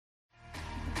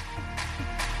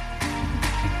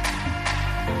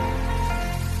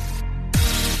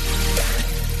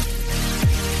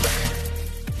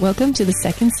Welcome to the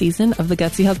second season of the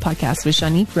Gutsy Health Podcast with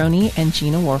Shanique Roney and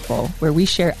Gina Warfel, where we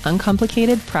share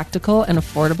uncomplicated, practical, and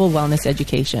affordable wellness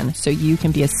education so you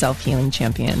can be a self-healing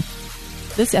champion.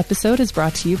 This episode is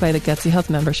brought to you by the Gutsy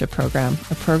Health Membership Program,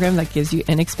 a program that gives you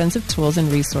inexpensive tools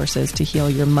and resources to heal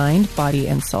your mind, body,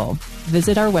 and soul.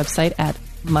 Visit our website at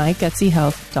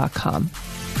mygutsyhealth.com.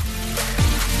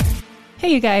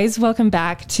 Hey, you guys, welcome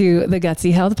back to the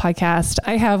Gutsy Health Podcast.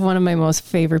 I have one of my most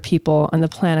favorite people on the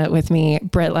planet with me,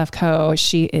 Britt Lefkoe.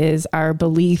 She is our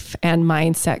belief and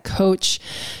mindset coach.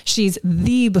 She's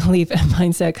the belief and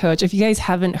mindset coach. If you guys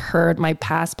haven't heard my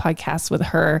past podcasts with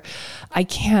her, I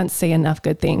can't say enough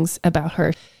good things about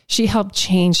her. She helped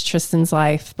change Tristan's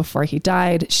life before he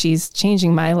died. She's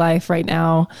changing my life right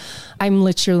now. I'm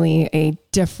literally a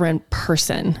different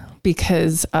person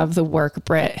because of the work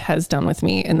Britt has done with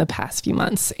me in the past few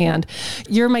months. And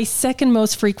you're my second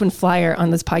most frequent flyer on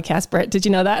this podcast, Britt. Did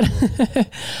you know that?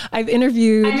 I've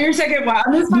interviewed and your second what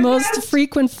on this podcast? Most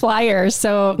frequent flyer.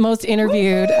 So most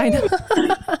interviewed. I know.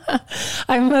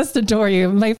 I must adore you.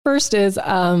 My first is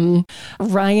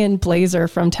Ryan Blazer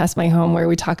from Test My Home, where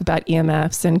we talk about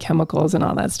EMFs and chemicals and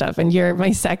all that stuff. And you're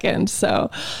my second. So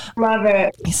love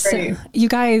it. So, you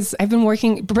guys, I've been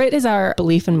working. Britt is our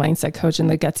belief and mindset coach in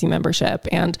the Gutsy membership.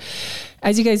 And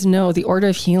as you guys know, the order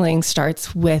of healing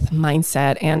starts with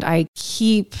mindset. And I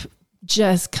keep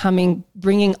just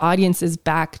bringing audiences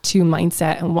back to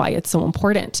mindset and why it's so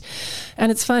important.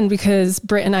 And it's fun because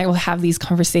Britt and I will have these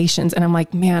conversations and I'm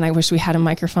like, man, I wish we had a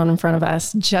microphone in front of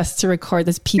us just to record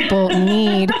this. People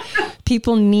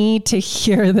need to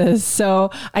hear this. So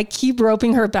I keep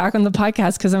roping her back on the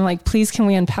podcast because I'm like, please, can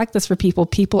we unpack this for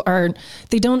people?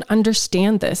 They don't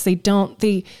understand this.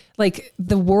 The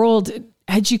world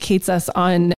educates us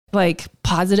on like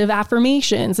positive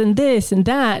affirmations and this and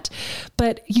that.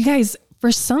 But you guys, for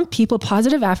some people,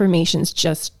 positive affirmations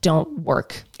just don't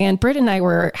work. And Britt and I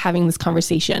were having this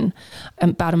conversation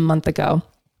about a month ago.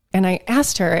 And I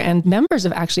asked her, and members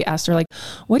have actually asked her, like,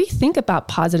 what do you think about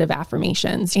positive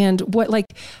affirmations? And when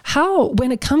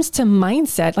it comes to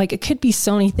mindset, like it could be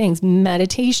so many things,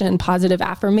 meditation, positive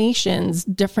affirmations,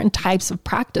 different types of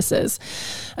practices.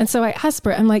 And so I asked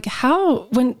Britt, I'm like,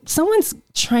 when someone's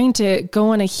trying to go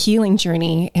on a healing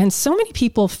journey and so many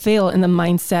people fail in the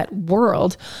mindset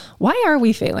world, why are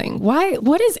we failing?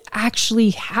 What is actually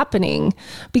happening?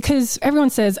 Because everyone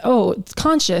says, oh, it's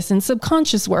conscious and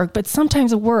subconscious work, but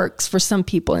sometimes it works for some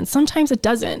people and sometimes it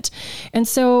doesn't. And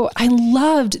so I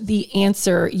loved the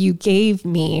answer you gave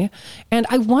me and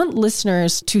I want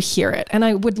listeners to hear it. And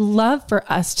I would love for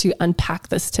us to unpack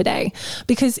this today,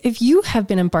 because if you have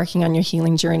been embarking on your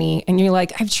healing journey and you're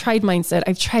like, I've tried mindset,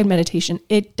 I've tried meditation,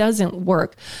 it doesn't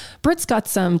work. Britt's got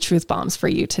some truth bombs for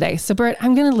you today. So Britt,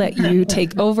 I'm going to let you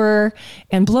take over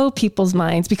and blow people's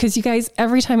minds, because you guys,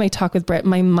 every time I talk with Britt,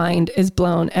 my mind is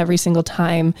blown every single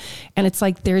time. And it's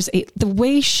like, the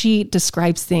way she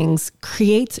describes things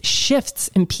creates shifts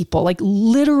in people, like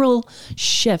literal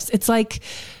shifts. It's like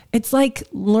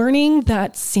learning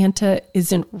that Santa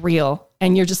isn't real.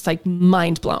 And you're just like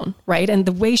mind blown, right? And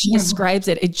the way she describes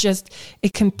it,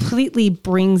 it completely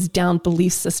brings down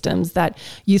belief systems that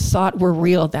you thought were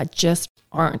real that just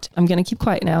aren't. I'm going to keep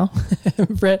quiet now,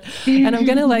 Britt, and I'm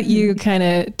going to let you kind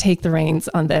of take the reins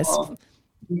on this. Oh,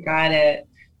 you got it.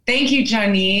 Thank you,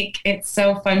 Shanique. It's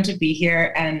so fun to be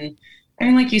here. And I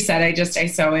mean, like you said, I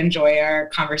so enjoy our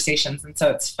conversations. And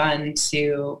so it's fun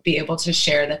to be able to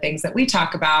share the things that we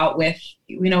talk about with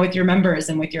your members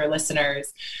and with your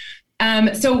listeners.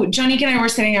 So Shanique and I were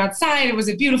sitting outside. It was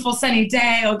a beautiful sunny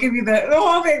day. I'll give you the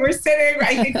whole thing. We're sitting,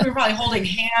 I think we were probably holding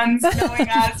hands knowing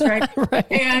us, right?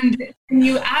 Right. And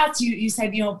you asked, you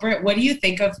said, Britt, what do you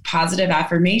think of positive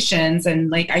affirmations? And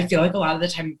like, I feel like a lot of the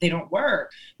time they don't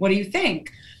work. What do you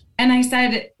think? And I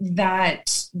said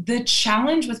that the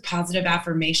challenge with positive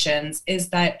affirmations is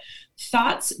that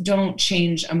thoughts don't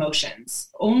change emotions.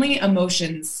 Only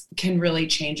emotions can really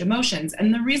change emotions.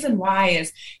 And the reason why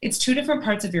is it's two different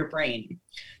parts of your brain.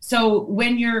 So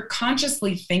when you're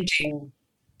consciously thinking,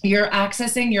 you're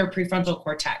accessing your prefrontal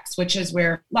cortex, which is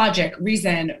where logic,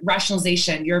 reason,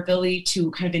 rationalization, your ability to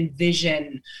kind of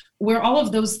envision, where all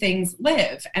of those things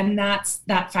live. And that's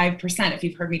that 5%. If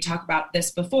you've heard me talk about this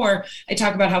before, I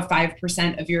talk about how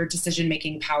 5% of your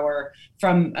decision-making power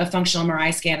from a functional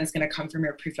MRI scan is going to come from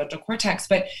your prefrontal cortex.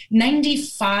 But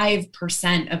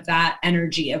 95% of that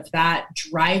energy, of that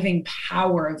driving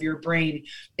power of your brain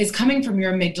is coming from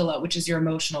your amygdala, which is your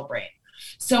emotional brain.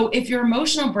 So if your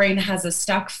emotional brain has a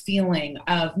stuck feeling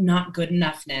of not good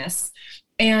enoughness,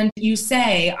 and you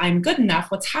say, I'm good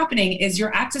enough, what's happening is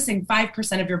you're accessing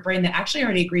 5% of your brain that actually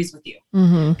already agrees with you.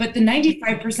 Mm-hmm. But the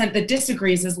 95% that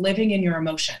disagrees is living in your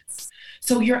emotions.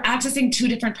 So you're accessing two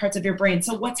different parts of your brain.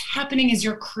 So what's happening is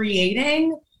you're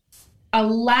creating a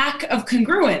lack of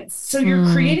congruence. So you're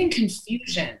creating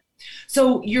confusion.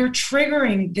 So you're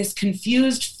triggering this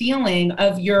confused feeling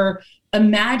of your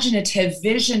imaginative,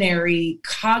 visionary,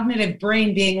 cognitive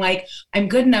brain being like, I'm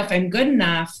good enough, I'm good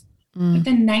enough. But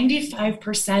then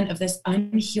 95% of this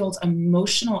unhealed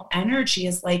emotional energy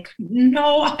is like,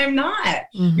 no, I'm not.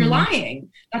 You're lying.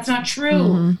 That's not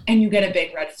true. And you get a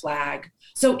big red flag.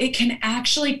 So it can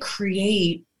actually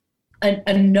create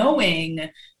a knowing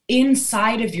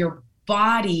inside of your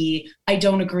body, I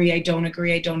don't agree, I don't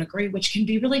agree, I don't agree, which can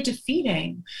be really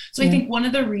defeating. So I think one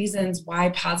of the reasons why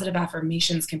positive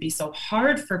affirmations can be so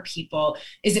hard for people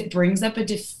is it brings up a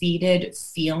defeated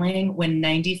feeling when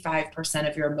 95%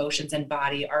 of your emotions and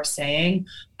body are saying,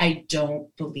 I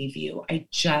don't believe you. I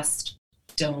just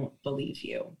don't believe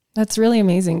you. That's really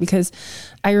amazing, because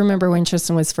I remember when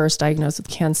Tristan was first diagnosed with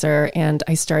cancer and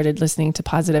I started listening to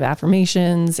positive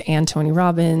affirmations and Tony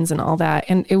Robbins and all that.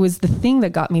 And it was the thing that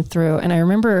got me through. And I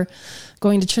remember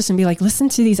going to Tristan and be like, listen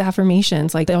to these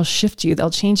affirmations, like they'll shift you, they'll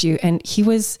change you. And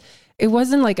it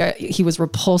wasn't like he was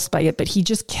repulsed by it, but he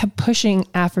just kept pushing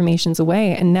affirmations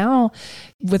away. And now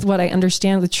with what I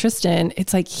understand with Tristan,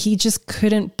 it's like he just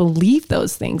couldn't believe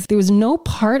those things. There was no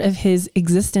part of his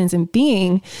existence and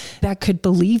being that could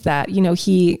believe that. You know,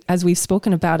 as we've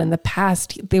spoken about in the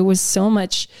past, there was so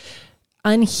much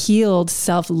unhealed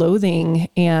self-loathing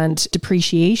and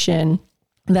depreciation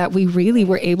that we really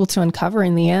were able to uncover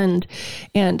in the end.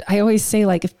 And I always say,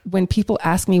 like, when people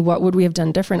ask me, what would we have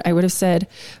done different? I would have said,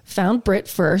 found Britt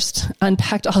first,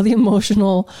 unpacked all the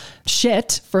emotional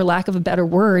shit, for lack of a better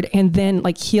word, and then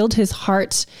like healed his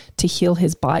heart to heal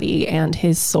his body and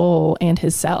his soul and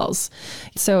his cells.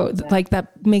 So like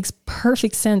that makes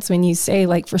perfect sense when you say,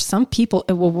 like, for some people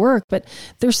it will work, but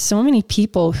there's so many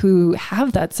people who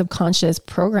have that subconscious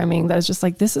programming that's just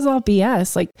like, this is all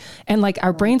BS. Like, and like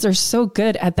our brains are so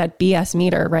good at that BS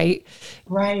meter, right?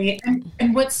 Right.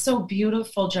 And what's so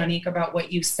beautiful, Jonique, about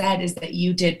what you said is that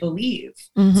you did believe.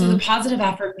 So the positive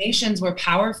affirmations were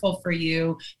powerful for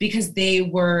you because they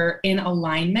were in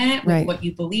alignment with what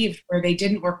you believed, where they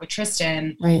didn't work with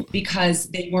Tristan because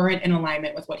they weren't in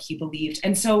alignment with what he believed.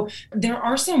 And so there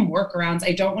are some workarounds.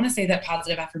 I don't want to say that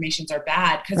positive affirmations are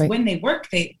bad, because when they work,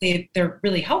 they're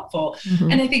really helpful.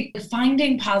 And I think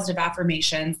finding positive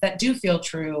affirmations that do feel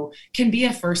true can be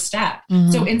a first step.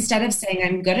 So instead of saying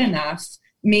I'm good enough,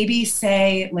 maybe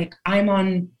say, like, I'm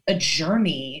on a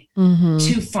journey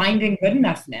to finding good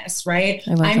enoughness, right?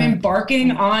 I'm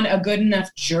embarking on a good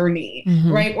enough journey,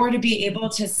 right? Or to be able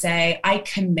to say, I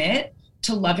commit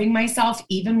to loving myself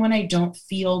even when I don't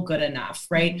feel good enough,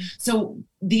 right? So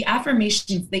the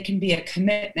affirmations, they can be a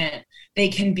commitment. They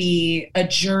can be a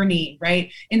journey,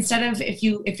 right? Instead of, if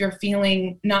you're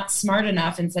feeling not smart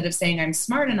enough, instead of saying I'm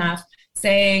smart enough,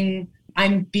 saying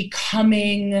I'm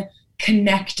becoming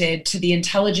connected to the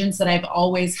intelligence that I've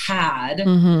always had,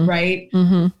 right?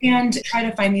 And try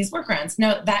to find these workarounds.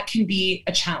 Now, that can be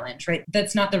a challenge, right?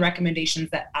 That's not the recommendations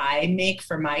that I make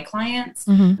for my clients.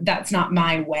 That's not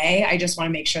my way. I just want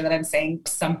to make sure that I'm saying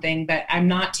something, that I'm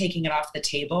not taking it off the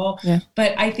table.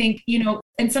 But I think, you know,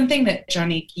 and something that,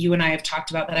 Jonique, you and I have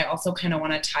talked about that I also kind of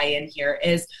want to tie in here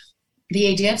is the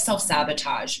idea of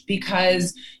self-sabotage,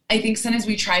 because I think sometimes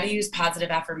we try to use positive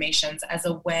affirmations as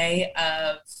a way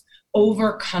of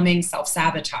overcoming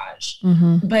self-sabotage.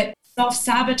 But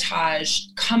self-sabotage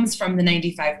comes from the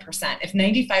 95%. If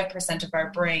 95% of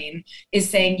our brain is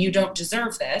saying you don't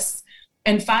deserve this,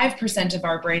 and 5% of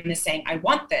our brain is saying I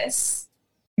want this,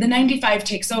 the 95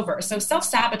 takes over. So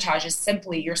self-sabotage is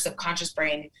simply your subconscious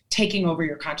brain taking over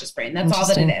your conscious brain. That's all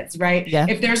that it is, right?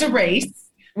 If there's a race,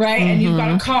 right? And you've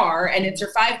got a car, and it's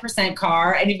your 5%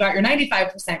 car, and you've got your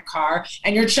 95% car,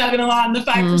 and you're chugging along the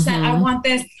 5%. I want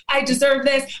this. I deserve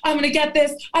this. I'm going to get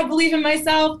this. I believe in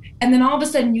myself. And then all of a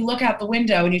sudden you look out the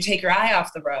window and you take your eye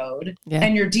off the road,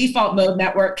 and your default mode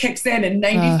network kicks in, and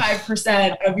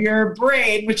 95% of your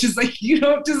brain, which is like, you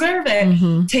don't deserve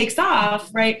it, takes off,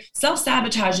 right?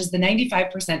 Self-sabotage is the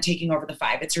 95% taking over the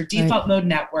 5. It's your default mode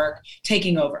network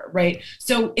taking over, right?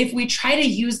 So if we try to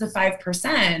use the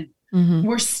 5%,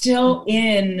 we're still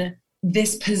in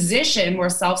this position where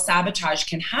self-sabotage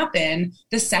can happen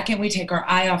the second we take our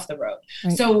eye off the road.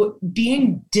 So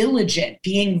being diligent,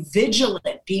 being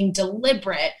vigilant, being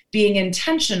deliberate, being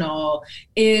intentional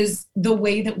is the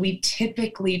way that we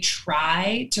typically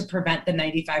try to prevent the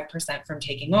 95% from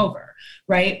taking over,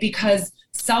 right? Because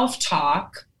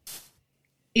self-talk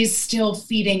is still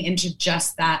feeding into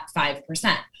just that 5%.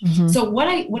 Mm-hmm. So what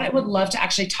I would love to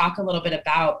actually talk a little bit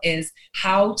about is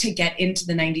how to get into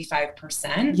the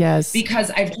 95%. Yes. Because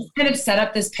I've just kind of set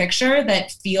up this picture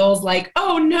that feels like,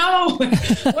 oh no,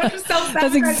 what if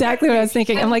That's exactly what I was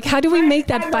thinking. I'm like, how do we make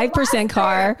that 5%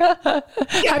 car?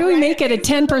 How do we make it a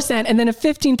 10% and then a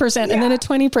 15% and then a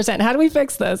 20%? How do we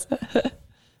fix this?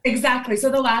 Exactly. So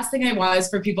the last thing I want is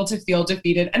for people to feel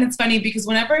defeated. And it's funny because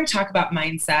whenever I talk about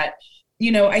mindset,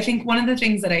 I think one of the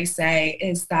things that I say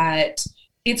is that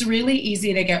it's really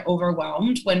easy to get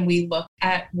overwhelmed when we look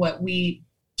at what we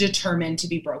determine to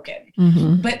be broken.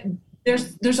 Mm-hmm. But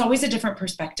there's always a different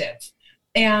perspective.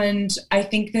 And I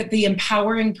think that the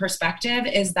empowering perspective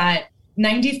is that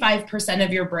 95%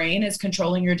 of your brain is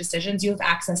controlling your decisions. You have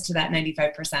access to that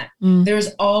 95%. There's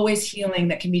always healing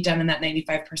that can be done in that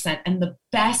 95%. And the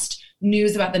best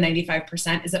news about the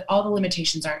 95% is that all the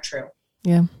limitations aren't true.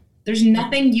 Yeah. There's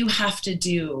nothing you have to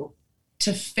do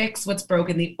to fix what's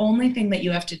broken. The only thing that you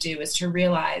have to do is to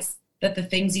realize that the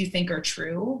things you think are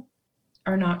true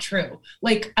are not true.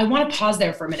 Like, I want to pause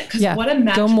there for a minute because what a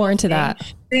magical go more into that.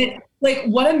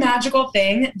 What a magical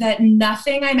thing that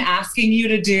nothing I'm asking you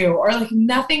to do or like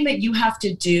nothing that you have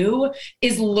to do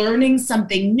is learning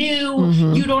something new.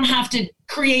 Mm-hmm. You don't have to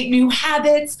create new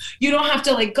habits. You don't have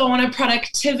to like go on a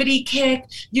productivity kick.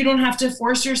 You don't have to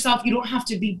force yourself. You don't have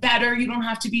to be better. You don't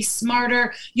have to be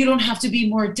smarter. You don't have to be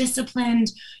more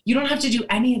disciplined. You don't have to do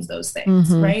any of those things,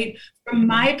 mm-hmm. right? From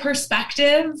my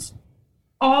perspective,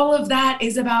 all of that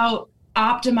is about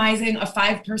optimizing a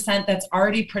 5% that's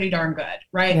already pretty darn good,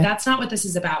 right? Yeah. That's not what this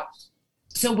is about.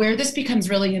 So where this becomes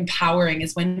really empowering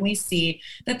is when we see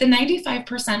that the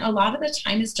 95% a lot of the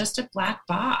time is just a black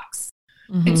box.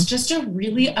 Mm-hmm. It's just a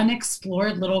really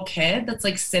unexplored little kid that's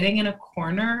like sitting in a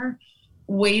corner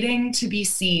waiting to be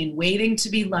seen, waiting to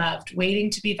be loved, waiting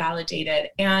to be validated.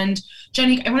 And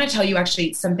Johnny, I want to tell you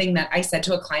actually something that I said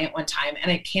to a client one time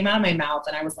and it came out of my mouth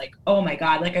and I was like, oh my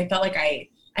God, like I felt like I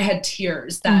had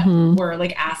tears that mm-hmm. were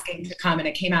like asking to come and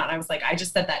it came out and I was like, I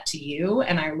just said that to you.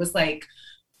 And I was like,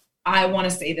 I want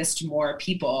to say this to more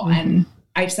people. Mm-hmm. And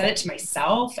I've said it to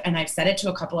myself and I've said it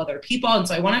to a couple other people. And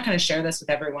so I want to kind of share this with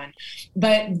everyone.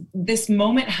 But this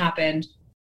moment happened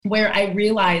where I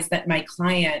realized that my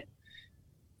client,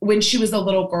 when she was a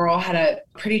little girl, had a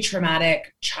pretty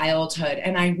traumatic childhood.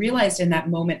 And I realized in that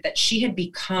moment that she had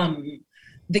become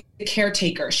the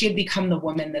caretaker. She had become the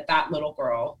woman that little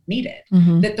girl needed,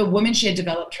 mm-hmm. that the woman she had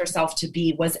developed herself to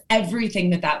be was everything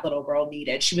that little girl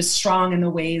needed. She was strong in the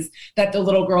ways that the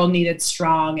little girl needed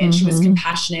strong, and mm-hmm. she was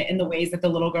compassionate in the ways that the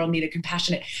little girl needed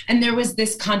compassionate. And there was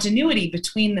this continuity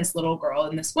between this little girl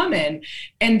and this woman.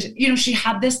 And, she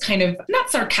had this kind of, not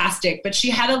sarcastic, but she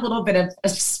had a little bit of a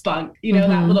spunk,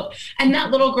 mm-hmm.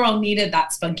 that little girl needed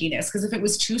that spunkiness, because if it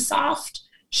was too soft,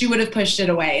 she would have pushed it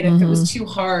away. And if mm-hmm. it was too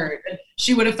hard,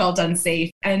 she would have felt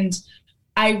unsafe. And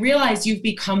I realized you've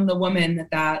become the woman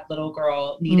that little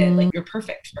girl needed. Mm-hmm. Like, you're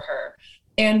perfect for her.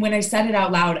 And when I said it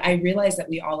out loud, I realized that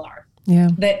we all are. Yeah.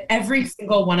 That every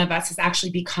single one of us has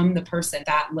actually become the person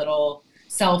that little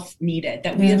self needed,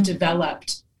 that we have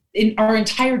developed. In our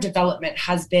entire development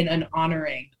has been an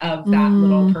honoring of that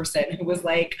little person who was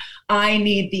like, I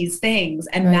need these things.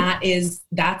 And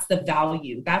that's the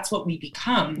value. That's what we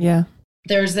become. Yeah.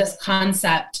 There's this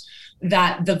concept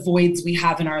that the voids we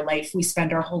have in our life, we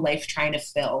spend our whole life trying to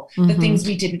fill, mm-hmm. the things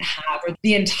we didn't have, or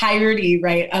the entirety,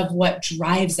 right, of what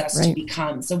drives us to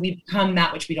become. So we become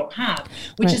that which we don't have,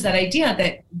 which is that idea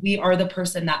that we are the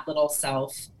person that little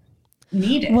self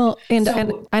needed. Well, and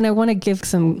I want to give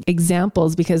some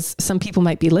examples, because some people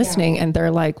might be listening and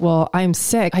they're like, well, I'm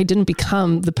sick. I didn't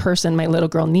become the person my little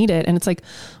girl needed. And it's like,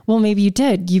 well, maybe you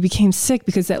did. You became sick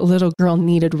because that little girl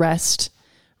needed rest.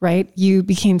 Right? You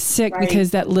became sick because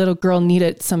that little girl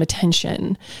needed some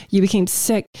attention. You became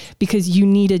sick because you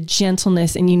needed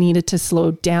gentleness and you needed to slow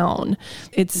down.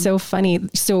 It's so funny.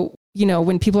 So,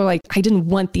 when people are like, I didn't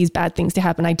want these bad things to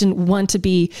happen. I didn't want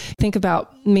to think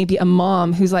about maybe a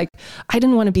mom who's like, I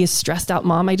didn't want to be a stressed out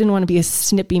mom. I didn't want to be a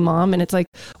snippy mom. And it's like,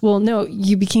 well, no,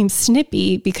 you became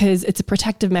snippy because it's a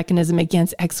protective mechanism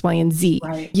against X, Y, and Z.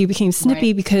 Right. You became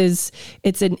snippy because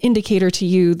it's an indicator to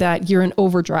you that you're in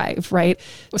overdrive, right?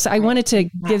 So I wanted to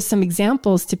give some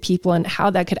examples to people and how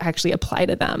that could actually apply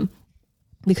to them,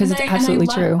 because it's absolutely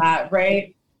true. That,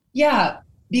 right? Yeah.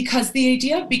 Because the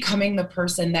idea of becoming the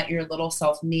person that your little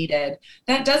self needed,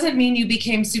 that doesn't mean you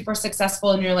became super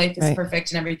successful and your life is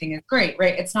perfect and everything is great,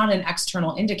 right? It's not an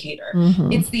external indicator.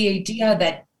 Mm-hmm. It's the idea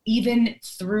that even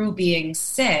through being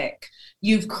sick,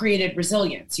 you've created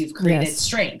resilience, you've created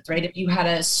strength, right? If you had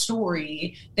a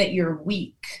story that you're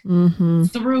weak,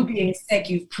 through being sick,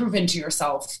 you've proven to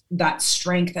yourself that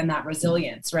strength and that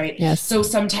resilience, right? Yes. So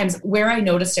sometimes where I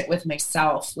noticed it with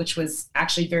myself, which was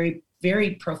actually very,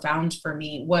 very profound for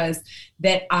me, was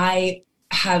that I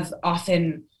have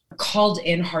often called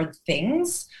in hard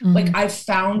things. Like I've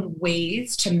found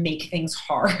ways to make things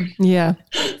hard. Yeah.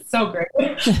 So great.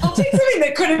 I'll take something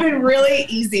that could have been really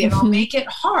easy and I'll make it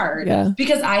hard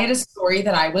because I had a story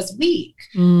that I was weak.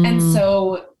 And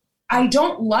so I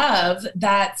don't love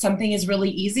that something is really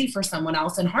easy for someone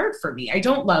else and hard for me. I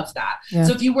don't love that. Yeah.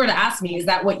 So if you were to ask me, is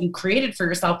that what you created for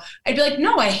yourself? I'd be like,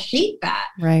 no, I hate that.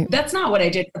 Right. That's not what I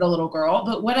did for the little girl.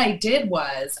 But what I did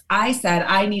was I said,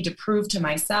 I need to prove to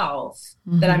myself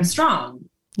that I'm strong.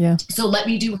 Yeah. So let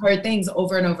me do hard things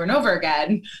over and over and over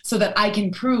again so that I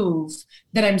can prove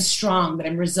that I'm strong, that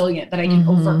I'm resilient, that I can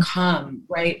overcome,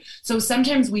 right? So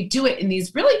sometimes we do it in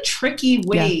these really tricky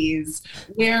ways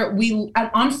where we,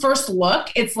 on first look,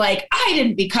 it's like, I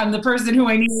didn't become the person who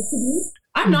I needed to be.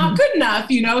 I'm not good enough,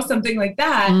 something like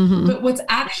that. But what's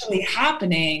actually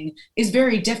happening is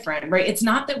very different, right? It's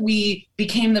not that we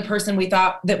became the person we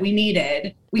thought that we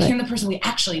needed. We became the person we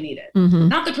actually needed.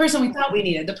 Not the person we thought we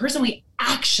needed, the person we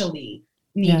actually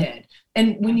needed.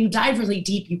 And when you dive really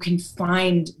deep, you can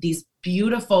find these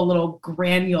beautiful little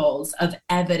granules of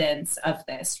evidence of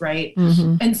this, right?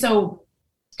 And so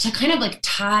to kind of like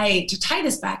tie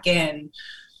this back in,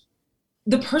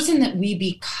 the person that we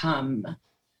become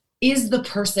is the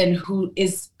person who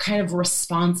is kind of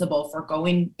responsible for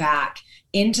going back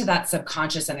into that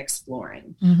subconscious and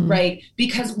exploring, right?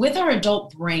 Because with our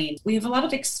adult brain, we have a lot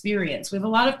of experience. We have a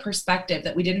lot of perspective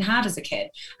that we didn't have as a kid.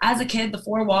 As a kid, the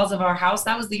four walls of our house,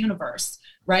 that was the universe,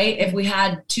 right? If we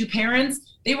had two parents,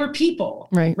 they were people,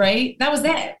 right? That was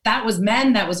it. That was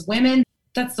men, that was women.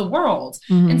 That's the world.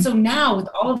 And so now with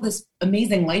all of this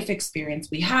amazing life experience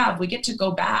we have, we get to go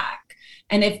back.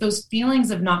 And if those feelings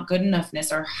of not good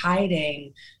enoughness are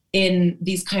hiding in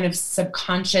these kind of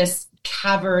subconscious,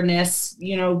 cavernous,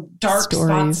 dark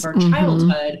spots of our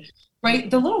childhood,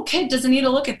 right? The little kid doesn't need to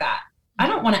look at that. I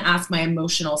don't want to ask my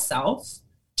emotional self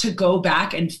to go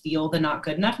back and feel the not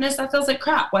good enoughness. That feels like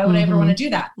crap. Why would I ever want to do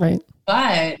that? Right.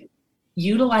 But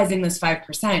utilizing this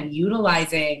 5%,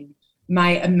 utilizing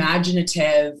my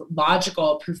imaginative,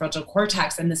 logical prefrontal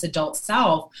cortex and this adult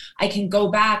self, I can go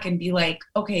back and be like,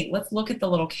 okay, let's look at the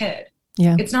little kid.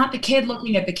 Yeah. It's not the kid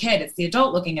looking at the kid. It's the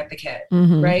adult looking at the kid,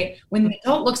 right? When the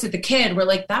adult looks at the kid, we're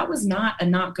like, that was not a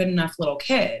not good enough little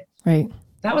kid. Right.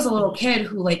 That was a little kid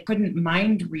who couldn't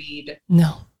mind read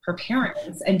her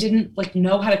parents and didn't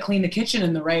know how to clean the kitchen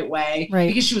in the right way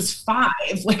because she was 5,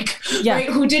 right?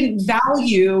 Who didn't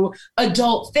value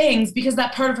adult things because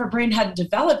that part of her brain hadn't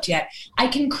developed yet. I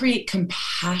can create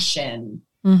compassion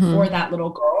for that little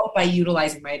girl by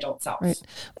utilizing my adult self. Right.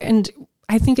 And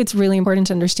I think it's really important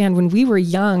to understand when we were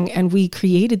young and we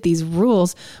created these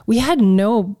rules, we had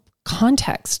no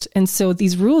context. And so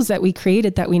these rules that we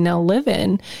created that we now live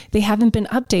in, they haven't been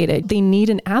updated. They need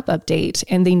an app update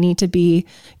and they need to be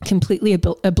completely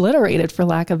obliterated, for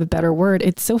lack of a better word.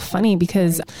 It's so funny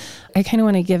because I kind of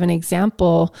want to give an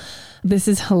example. This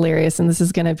is hilarious and this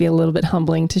is going to be a little bit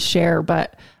humbling to share,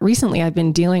 but recently I've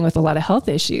been dealing with a lot of health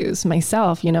issues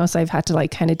myself, so I've had to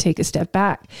kind of take a step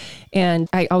back. And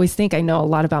I always think I know a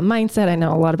lot about mindset. I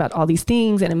know a lot about all these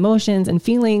things and emotions and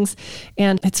feelings.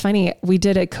 And it's funny, we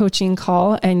did a coaching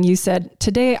call and you said,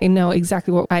 today I know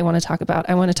exactly what I want to talk about.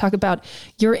 I want to talk about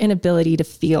your inability to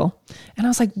feel. And I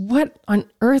was like, what on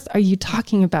earth are you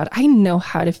talking about? I know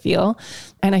how to feel.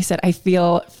 And I said, I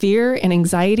feel fear and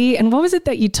anxiety. And what was it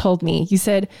that you told me? You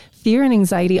said fear and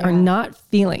anxiety are not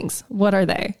feelings. What are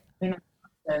they?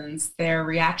 They're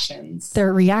reactions.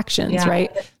 They're reactions,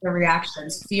 right? They're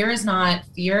reactions. Fear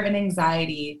and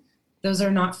anxiety. Those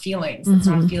are not feelings. It's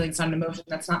not feelings, not an emotion.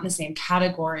 That's not in the same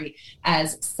category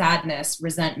as sadness,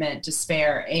 resentment,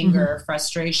 despair, anger,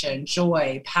 frustration,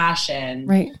 joy,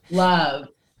 passion, love.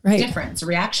 Right. Difference,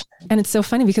 reaction. And it's so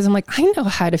funny because I'm like, I know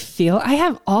how to feel. I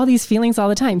have all these feelings all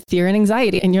the time, fear and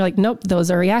anxiety. And you're like, nope,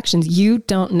 those are reactions. You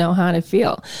don't know how to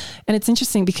feel. And it's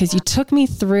interesting because you took me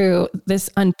through this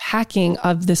unpacking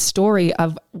of the story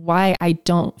of why I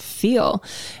don't feel.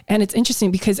 And it's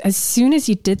interesting because as soon as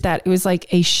you did that, it was like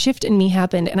a shift in me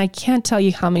happened. And I can't tell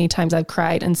you how many times I've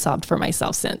cried and sobbed for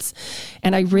myself since.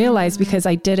 And I realized because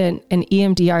I did an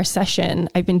EMDR session,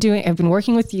 I've been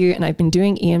working with you and I've been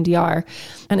doing EMDR.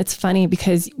 And it's funny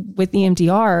because with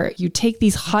EMDR, you take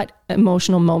these hot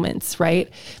emotional moments, right?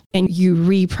 And you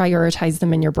reprioritize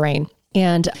them in your brain.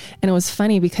 And it was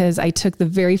funny because I took the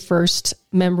very first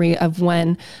memory of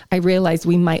when I realized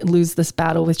we might lose this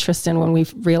battle with Tristan, when we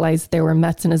realized there were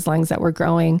mets in his lungs that were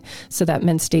growing. So that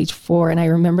meant stage 4. And I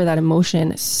remember that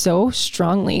emotion so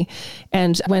strongly.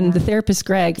 And when the therapist,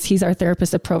 Greg, he's our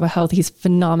therapist at Prova Health, he's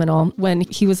phenomenal. When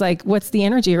he was like, what's the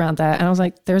energy around that? And I was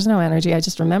like, there's no energy. I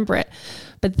just remember it.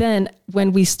 But then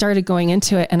when we started going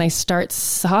into it and I start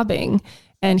sobbing,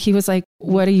 and he was like,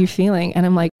 what are you feeling? And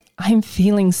I'm like, I'm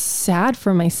feeling sad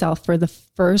for myself for the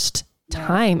first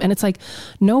time. And it's like,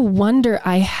 no wonder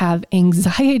I have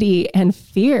anxiety and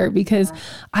fear, because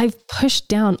I've pushed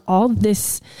down all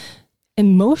this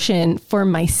emotion for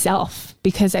myself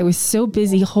because I was so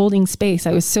busy holding space.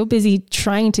 I was so busy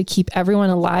trying to keep everyone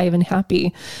alive and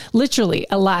happy, literally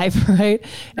alive, right?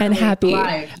 And happy.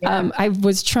 Yeah. I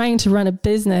was trying to run a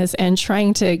business and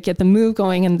trying to get the move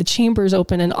going and the chambers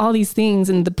open and all these things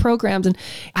and the programs. And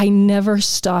I never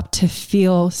stopped to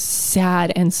feel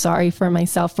sad and sorry for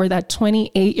myself, for that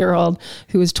 28-year-old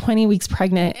who was 20 weeks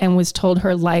pregnant and was told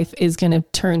her life is going to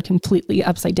turn completely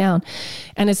upside down.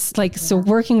 And it's like, so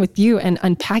working with you and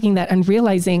unpacking that and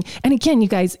realizing, and again, you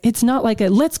guys, it's not like a,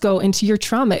 let's go into your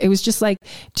trauma. It was just like,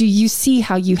 do you see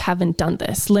how you haven't done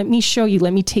this? Let me show you,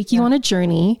 let me take you on a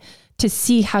journey to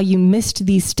see how you missed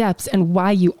these steps and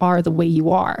why you are the way you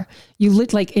are. You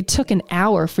look like it took an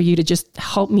hour for you to just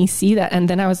help me see that. And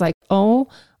then I was like, oh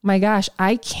my gosh,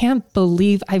 I can't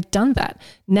believe I've done that.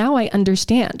 Now I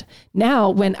understand. Now,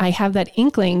 when I have that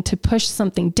inkling to push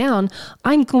something down,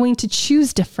 I'm going to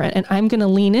choose different and I'm going to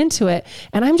lean into it.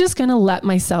 And I'm just going to let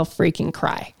myself freaking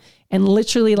cry and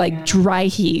literally like dry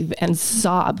heave and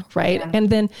sob. Right. And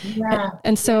then,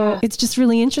 and so it's just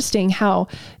really interesting how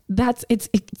it's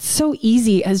so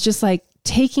easy as just like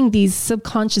taking these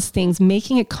subconscious things,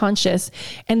 making it conscious,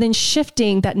 and then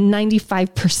shifting that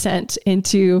 95%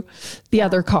 into the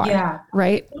other car. Yeah.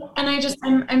 Right. And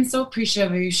I'm so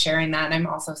appreciative of you sharing that. And I'm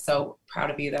also so proud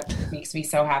of you. That makes me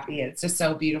so happy. It's just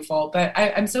so beautiful. But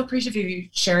I'm so appreciative of you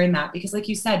sharing that, because like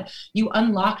you said, you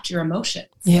unlocked your emotions.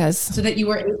 Yes. So that you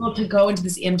were able to go into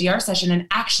this EMDR session and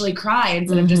actually cry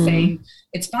instead of just saying,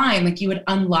 it's fine. Like you had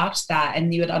unlocked that,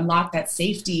 and you had unlocked that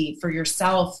safety for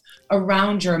yourself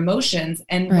around your emotions.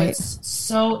 And what's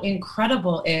so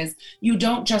incredible is you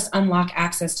don't just unlock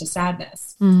access to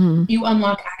sadness. You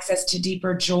unlock access to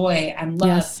deeper joy and love.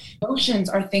 Yes. Emotions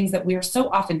are things that we are so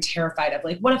often terrified of.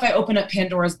 Like, what if I open up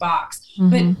Pandora's box?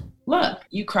 But look,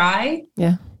 you cry.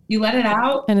 Yeah. You let it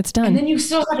out and it's done. And then you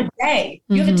still have a day.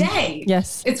 You have a day.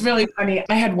 Yes. It's really funny.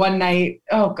 I had one night,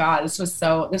 oh God, this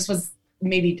was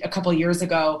maybe a couple years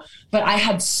ago, but I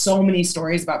had so many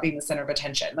stories about being the center of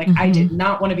attention. Like I did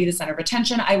not want to be the center of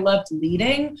attention. I loved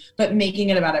leading, but making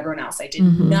it about everyone else. I did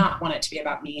not want it to be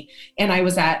about me. And I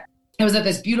was at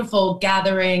this beautiful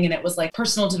gathering, and it was like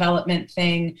personal development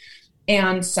thing.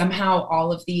 And somehow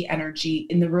all of the energy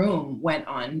in the room went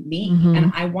on me.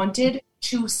 And I wanted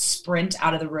to sprint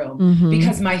out of the room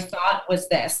because my thought was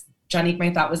this, Jonique,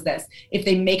 if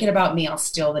they make it about me, I'll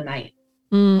steal the night.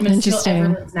 I'm going to steal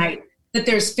everyone's night. That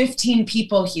there's 15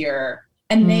 people here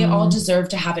and they all deserve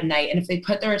to have a night. And if they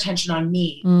put their attention on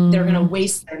me, they're going to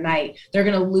waste their night. They're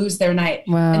going to lose their night.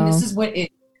 Wow. And this is and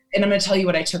I'm going to tell you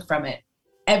what I took from it.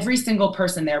 Every single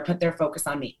person there put their focus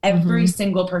on me. Every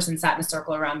single person sat in a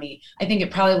circle around me. I think it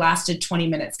probably lasted 20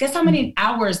 minutes. Guess how many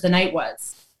hours the night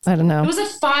was? I don't know. It was a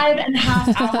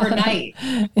 5.5 hour night.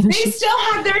 They still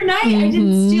had their night. I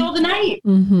didn't steal the night.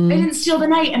 I didn't steal the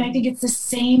night. And I think it's the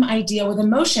same idea with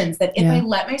emotions, that if I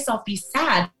let myself be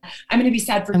sad, I'm going to be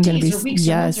sad for days or weeks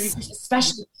or months, or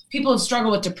especially people who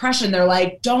struggle with depression. They're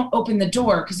like, don't open the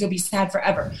door because you'll be sad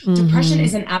forever. Depression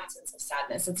is an absence of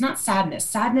sadness. It's not sadness.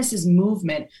 Sadness is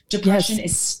movement. Depression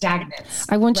is stagnance.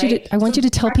 I want you to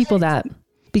tell people that,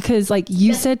 because like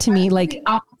you said to me, like the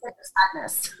opposite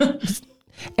of sadness.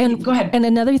 And go ahead. And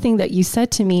another thing that you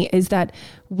said to me is that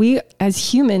we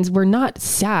as humans, we're not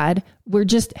sad. We're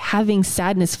just having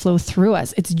sadness flow through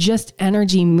us. It's just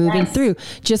energy moving through.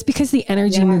 Just because the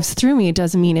energy moves through me, it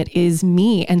doesn't mean it is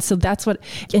me. And so that's what,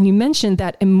 and you mentioned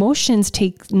that emotions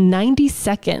take 90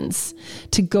 seconds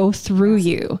to go through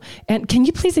you. And can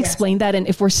you please explain that? And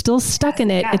if we're still stuck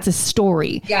in it, it's a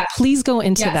story. Please go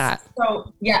into that.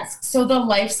 So the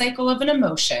life cycle of an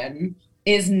emotion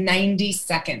is 90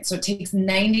 seconds. So it takes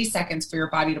 90 seconds for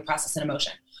your body to process an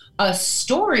emotion. A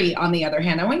story, on the other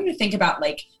hand, I want you to think about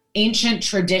like ancient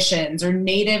traditions or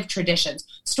native traditions.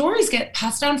 Stories get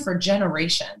passed down for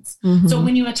generations. So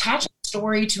when you attach a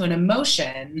story to an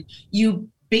emotion, you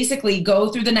basically go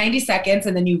through the 90 seconds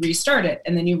and then you restart it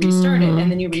and then you restart it and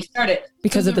then you restart it.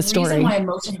 Because of the story. The reason why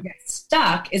emotion gets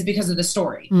stuck is because of the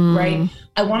story, right?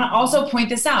 I want to also point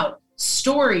this out.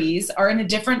 stories are in a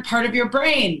different part of your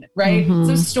brain, right?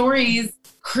 So stories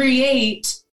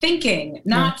create thinking,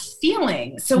 not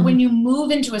feeling. So when you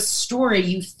move into a story,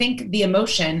 you think the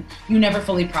emotion, you never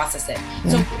fully process it.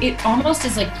 So it almost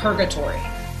is like purgatory.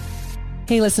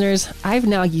 Hey listeners, I've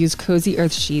now used Cozy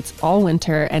Earth sheets all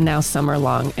winter and now summer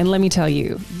long. And let me tell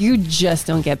you, you just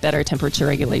don't get better temperature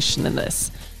regulation than this.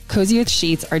 Cozy Earth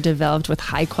sheets are developed with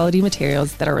high quality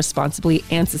materials that are responsibly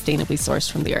and sustainably sourced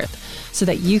from the earth so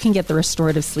that you can get the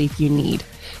restorative sleep you need.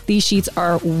 These sheets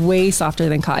are way softer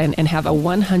than cotton and have a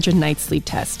 100-night sleep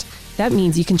test. That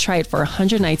means you can try it for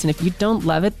 100 nights, and if you don't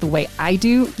love it the way I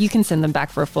do, you can send them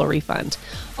back for a full refund.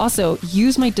 Also,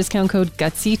 use my discount code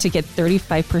GUTSY to get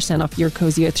 35% off your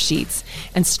Cozy Earth sheets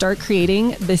and start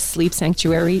creating this sleep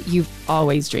sanctuary you've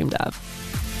always dreamed of.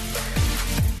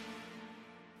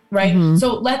 Right?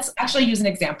 So let's actually use an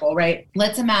example, right?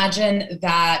 Let's imagine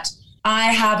that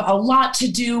I have a lot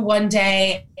to do one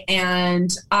day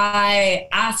and I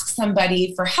ask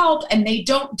somebody for help and they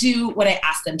don't do what I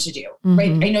asked them to do,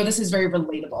 right? I know this is very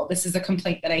relatable. This is a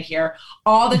complaint that I hear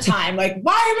all the time. Like,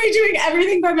 why am I doing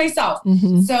everything by myself?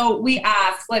 So we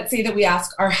ask, let's say that we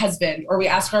ask our husband or we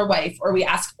ask our wife or we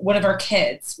ask one of our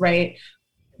kids, right,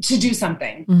 to do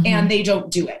something and they don't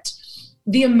do it.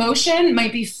 The emotion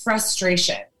might be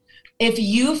frustration. If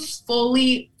you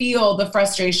fully feel the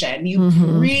frustration, you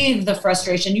breathe the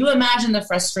frustration, you imagine the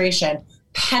frustration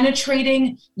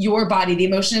penetrating your body. The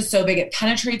emotion is so big, it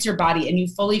penetrates your body and you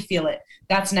fully feel it.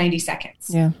 That's 90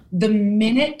 seconds. Yeah. The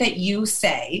minute that you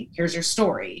say, here's your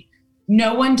story,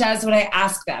 no one does what I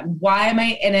ask them. Why am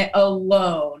I in it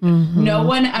alone? No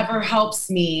one ever helps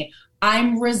me.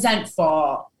 I'm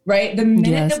resentful, right? The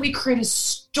minute that we create a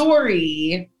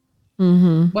story,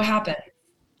 what happened?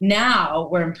 Now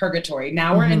we're in purgatory.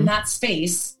 Now we're in that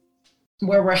space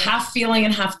where we're half feeling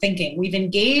and half thinking. We've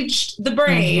engaged the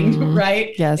brain,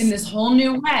 right? Yes. In this whole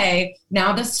new way.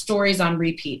 Now the story's on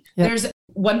repeat. There's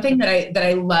one thing that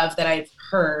I love that I've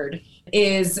heard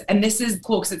is, and this is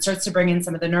cool because it starts to bring in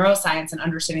some of the neuroscience and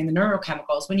understanding the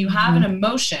neurochemicals. When you have an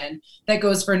emotion that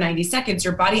goes for 90 seconds,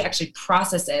 your body actually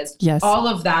processes all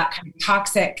of that kind of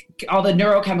toxic, all the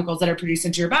neurochemicals that are produced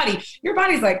into your body. Your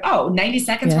body's like, oh, 90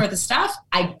 seconds worth of stuff.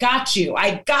 I got you.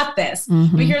 I got this.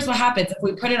 But here's what happens. If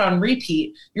we put it on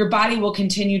repeat, your body will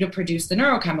continue to produce the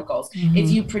neurochemicals.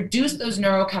 If you produce those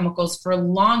neurochemicals for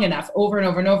long enough, over and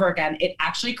over and over again, it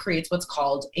actually creates what's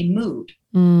called a mood.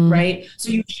 Right? So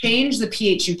you change the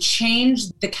pH, you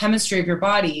change the chemistry of your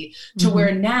body to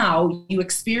where now you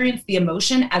experience the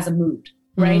emotion as a mood,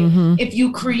 right? If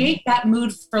you create that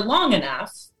mood for long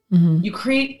enough, you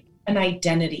create an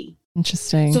identity.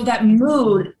 Interesting. So that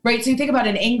mood, right? So you think about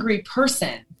an angry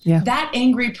person. That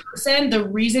angry person, the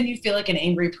reason you feel like an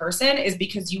angry person is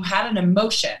because you had an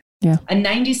emotion. A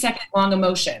 90-second long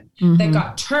emotion that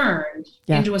got turned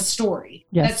into a story.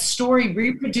 That story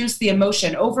reproduced the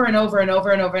emotion over and over and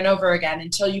over and over and over again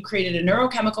until you created a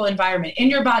neurochemical environment in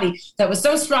your body that was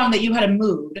so strong that you had a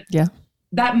mood.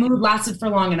 That mood lasted for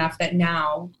long enough that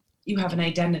now you have an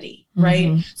identity,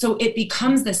 right? So it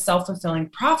becomes this self-fulfilling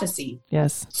prophecy.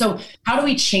 So how do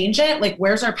we change it? Like,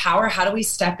 where's our power? How do we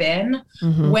step in?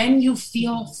 When you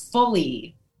feel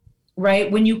fully,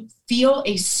 right? When you feel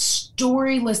a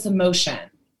storyless emotion,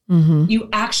 you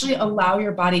actually allow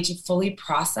your body to fully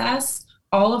process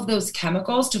all of those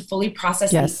chemicals, to fully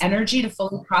process the energy, to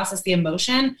fully process the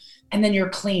emotion, and then you're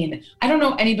clean. I don't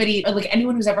know anybody, like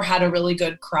anyone who's ever had a really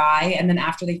good cry and then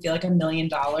after they feel like $1 million,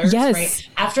 right?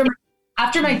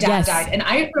 After my dad died, and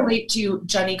I relate to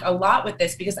Janique a lot with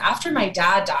this because after my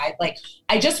dad died, like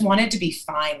I just wanted to be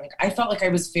fine. Like I felt like I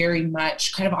was very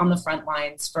much kind of on the front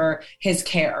lines for his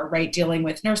care, right? Dealing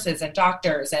with nurses and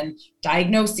doctors and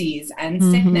diagnoses and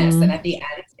sickness. And at the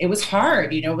end, it was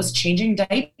hard, you know, it was changing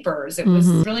diapers. It was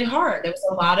really hard. There was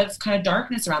a lot of kind of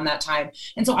darkness around that time.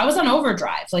 And so I was on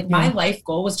overdrive. Like my life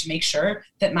goal was to make sure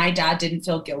that my dad didn't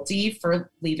feel guilty for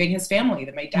leaving his family,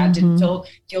 that my dad didn't feel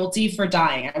guilty for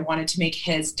dying. I wanted to make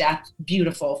his death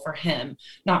beautiful for him,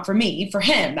 not for me, for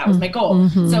him. That was my goal.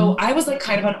 So I was like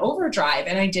kind of on overdrive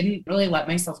and I didn't really let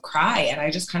myself cry. And I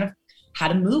just kind of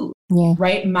had a mood,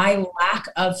 right? My lack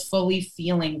of fully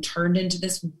feeling turned into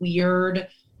this weird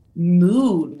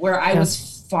mood where I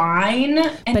was fine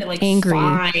and but like angry.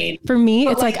 Fine. For me,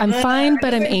 it's like I'm fine,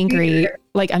 but I'm angry.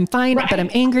 Like I'm fine, but I'm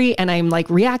angry and I'm like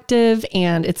reactive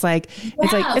and it's like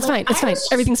it's fine.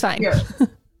 Everything's fine.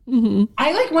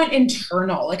 I like went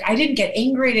internal. Like I didn't get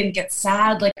angry, I didn't get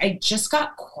sad. Like I just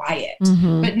got quiet,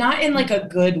 but not in like a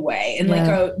good way. And like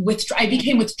I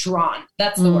became withdrawn.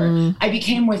 That's the word. I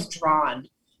became withdrawn.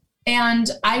 And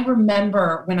I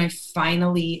remember when I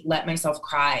finally let myself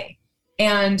cry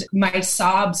And my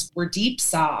sobs were deep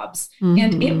sobs.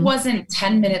 And it wasn't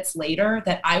 10 minutes later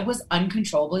that I was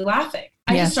uncontrollably laughing.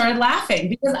 I just started laughing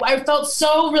because I felt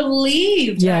so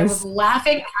relieved. I was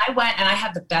laughing. I went and I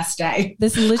had the best day.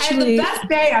 This literally, I had the best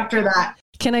day after that.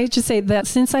 Can I just say that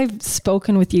since I've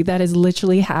spoken with you, that has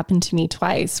literally happened to me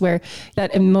twice, where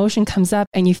that emotion comes up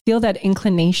and you feel that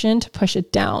inclination to push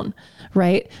it down,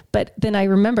 right? But then I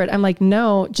remembered, I'm like,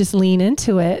 no, just lean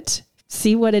into it,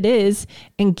 see what it is,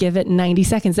 and give it 90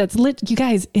 seconds. That's you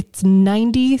guys, it's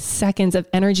 90 seconds of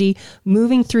energy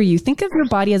moving through you. Think of your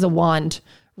body as a wand,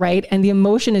 right? And the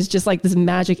emotion is just like this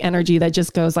magic energy that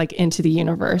just goes like into the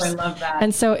universe. I love that.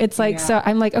 And so it's like, so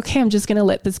I'm like, okay, I'm just going to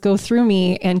let this go through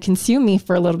me and consume me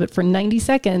for a little bit for 90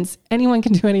 seconds. Anyone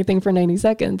can do anything for 90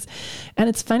 seconds. And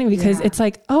it's funny because it's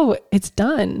like, oh, it's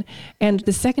done. And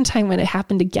the second time when it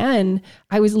happened again,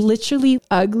 I was literally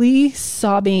ugly,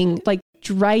 sobbing, like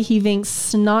dry heaving,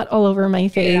 snot all over my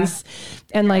face.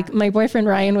 And like my boyfriend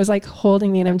Ryan was like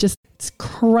holding me and I'm just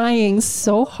crying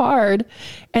so hard.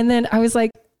 And then I was like,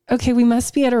 okay, we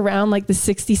must be at around like the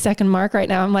 60-second mark right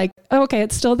now. I'm like, oh, okay,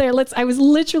 it's still there. I was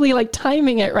literally like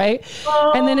timing it, right?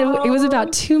 And then it was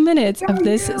about 2 minutes of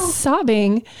this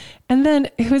sobbing. And then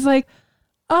it was like,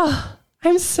 oh,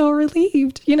 I'm so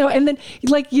relieved, and then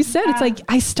like you said, it's like,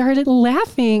 I started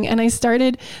laughing and I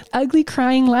started ugly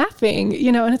crying, laughing,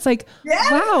 and it's like,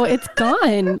 wow, it's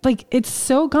gone. Like it's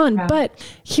so gone. But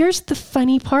here's the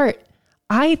funny part.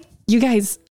 You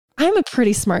guys, I'm a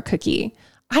pretty smart cookie.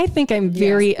 I think I'm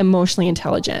very emotionally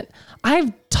intelligent.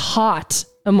 I've taught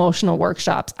emotional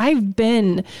workshops. I've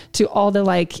been to all the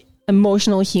like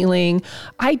emotional healing.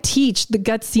 I teach the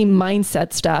gutsy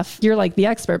mindset stuff. You're like the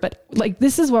expert, but like,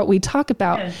 this is what we talk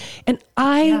about. Yeah. And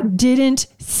I didn't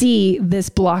see this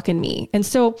block in me. And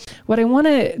so what I want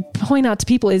to point out to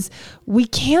people is we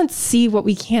can't see what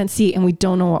we can't see and we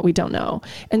don't know what we don't know.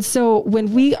 And so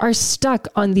when we are stuck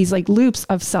on these like loops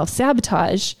of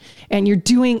self-sabotage and you're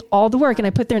doing all the work, and I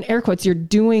put there in air quotes, you're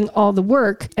doing all the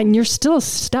work and you're still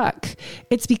stuck,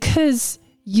 it's because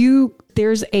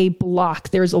there's a block,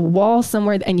 there's a wall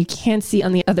somewhere and you can't see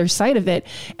on the other side of it.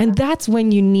 And that's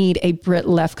when you need a Britt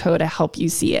Lefko to help you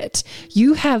see it.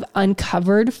 You have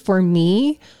uncovered for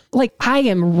me, like I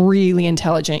am really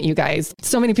intelligent, you guys.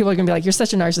 So many people are going to be like, you're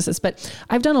such a narcissist, but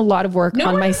I've done a lot of work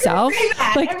on myself.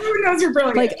 Like everyone knows you're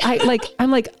brilliant.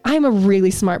 I'm a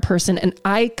really smart person and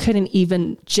I couldn't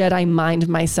even Jedi mind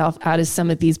myself out of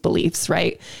some of these beliefs.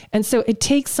 Right. And so it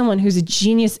takes someone who's a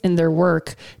genius in their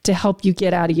work to help you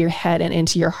get out of your head and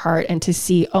into your heart and to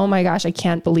see, oh my gosh, I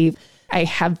can't believe I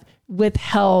have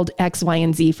withheld X, Y,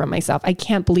 and Z from myself. I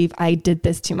can't believe I did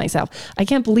this to myself. I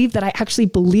can't believe that I actually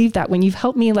believe that. When you've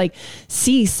helped me like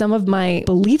see some of my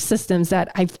belief systems that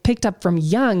I've picked up from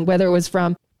young, whether it was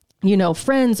from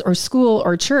friends or school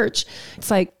or church,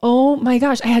 it's like, oh my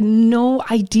gosh, I had no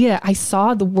idea. I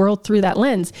saw the world through that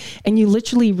lens and you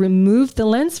literally removed the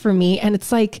lens for me. And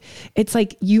it's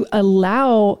like you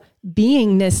allow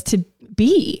beingness to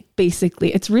be,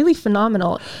 basically. It's really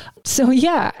phenomenal. So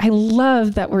yeah, I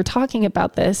love that we're talking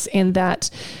about this and that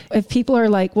if people are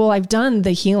like, well, I've done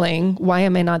the healing, why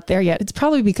am I not there yet? It's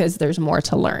probably because there's more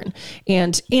to learn.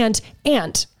 And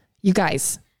you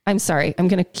guys, I'm sorry, I'm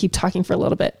going to keep talking for a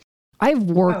little bit. I've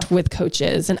worked with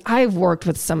coaches and I've worked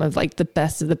with some of like the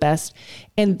best of the best.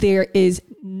 And there is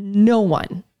no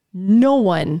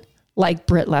one like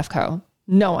Britt Lefko.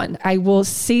 No one. I will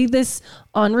say this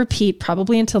on repeat,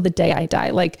 probably until the day I die.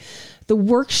 Like the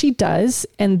work she does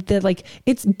and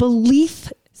it's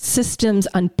belief systems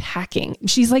unpacking.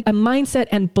 She's like a mindset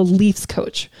and beliefs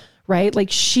coach, right? Like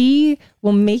she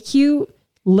will make you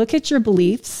look at your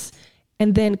beliefs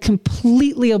and then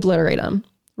completely obliterate them.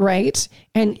 Right.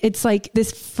 And it's like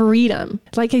this freedom.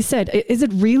 Like I said, is it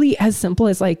really as simple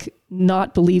as like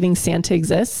not believing Santa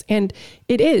exists? And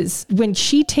it is. When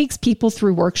she takes people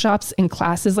through workshops and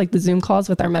classes, like the Zoom calls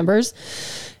with our members,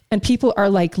 and people are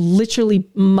like literally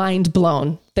mind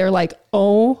blown. They're like,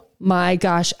 oh my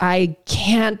gosh, I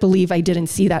can't believe I didn't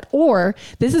see that. Or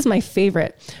this is my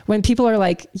favorite, when people are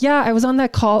like, yeah, I was on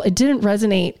that call. It didn't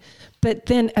resonate. But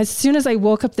then as soon as I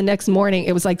woke up the next morning,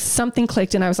 it was like something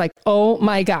clicked and I was like, oh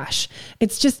my gosh.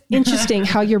 It's just interesting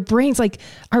how our brains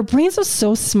are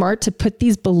so smart to put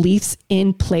these beliefs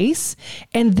in place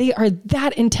and they are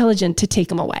that intelligent to take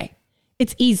them away.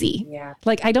 It's easy. Yeah.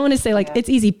 Like, I don't want to say it's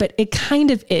easy, but it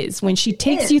kind of is. When she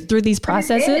takes you through these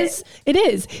processes, it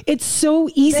is. It's so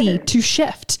easy to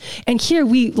shift. And here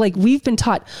we've been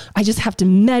taught, I just have to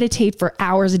meditate for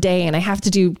hours a day and I have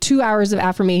to do 2 hours of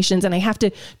affirmations and I have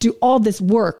to do all this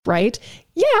work, right?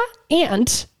 Yeah.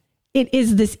 it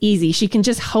is this easy. She can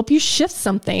just help you shift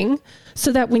something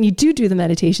so that when you do the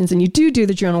meditations and you do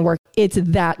the journal work, it's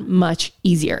that much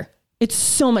easier. It's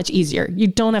so much easier. You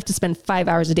don't have to spend 5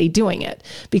 hours a day doing it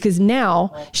because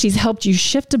now she's helped you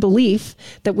shift a belief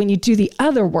that when you do the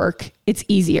other work, it's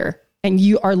easier and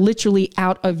you are literally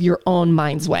out of your own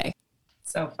mind's way.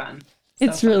 So fun.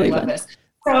 It's really fun. This.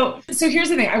 So here's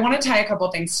the thing. I want to tie a couple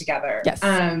of things together. Yes.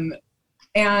 And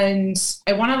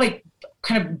I want to like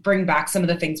kind of bring back some of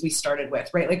the things we started with,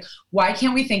 right? Like, why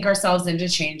can't we think ourselves into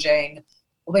changing?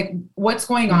 Like, what's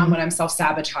going on when I'm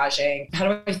self-sabotaging? How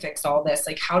do I fix all this?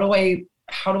 Like, how do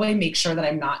I make sure that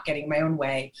I'm not getting my own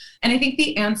way? And I think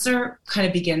the answer kind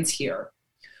of begins here.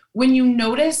 When you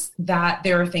notice that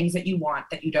there are things that you want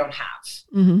that you don't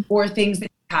have, or things that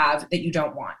you have that you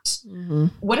don't want,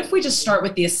 what if we just start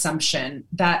with the assumption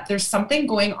that there's something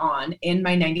going on in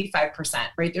my 95%,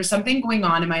 right? There's something going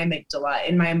on in my amygdala,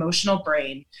 in my emotional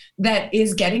brain that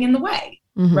is getting in the way.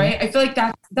 Right? I feel like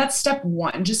that's step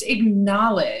one. Just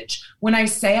acknowledge when I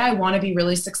say I want to be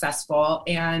really successful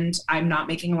and I'm not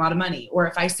making a lot of money, or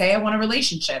if I say I want a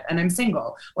relationship and I'm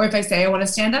single, or if I say I want to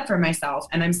stand up for myself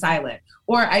and I'm silent,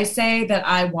 or I say that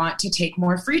I want to take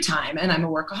more free time and I'm a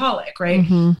workaholic, right?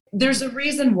 There's a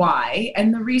reason why.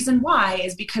 And the reason why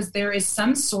is because there is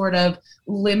some sort of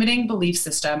limiting belief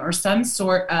system or some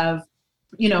sort of,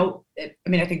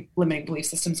 I think limiting belief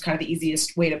system is kind of the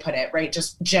easiest way to put it, right?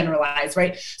 Just generalize,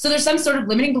 right? So there's some sort of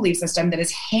limiting belief system that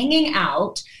is hanging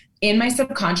out in my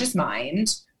subconscious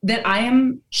mind that I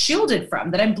am shielded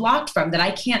from, that I'm blocked from, that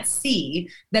I can't see,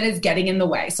 that is getting in the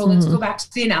way. So let's go back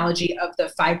to the analogy of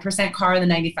the 5% car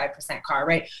and the 95% car,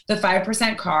 right? The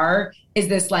 5% car is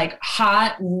this like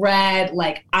hot red,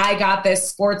 like I got this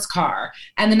sports car.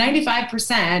 And the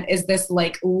 95% is this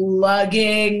like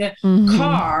lugging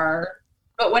car.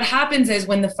 But what happens is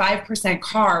when the 5%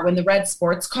 car, when the red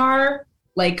sports car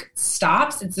like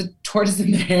stops, it's a tortoise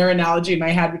in the hare analogy in my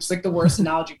head, which is like the worst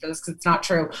analogy for this because it's not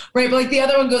true, right? But like the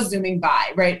other one goes zooming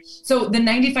by, right? So the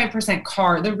 95%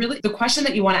 car, the question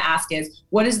that you want to ask is,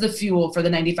 what is the fuel for the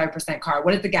 95% car?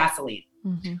 What is the gasoline?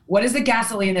 What is the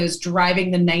gasoline that is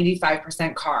driving the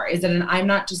 95% car? Is it an I'm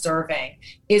not deserving?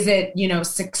 Is it,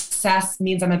 success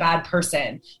means I'm a bad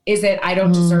person? Is it I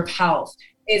don't deserve health?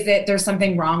 Is it there's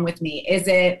something wrong with me? Is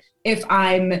it if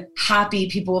I'm happy,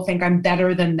 people will think I'm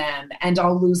better than them and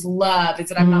I'll lose love? Is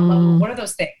it I'm not lovable? What are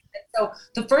those things? And so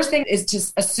the first thing is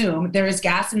to assume there is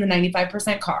gas in the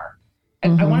 95% car.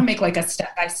 And I want to make like a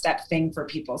step-by-step thing for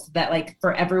people so that like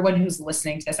for everyone who's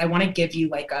listening to this, I want to give you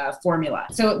like a formula.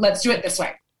 So let's do it this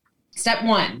way. Step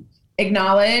one,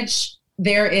 acknowledge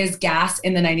there is gas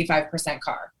in the 95%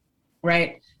 car,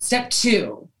 right? Step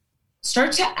two,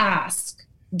 start to ask,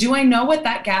 do I know what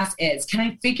that gas is? Can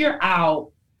I figure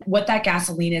out what that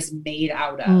gasoline is made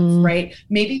out of, right?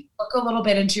 Maybe look a little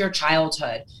bit into your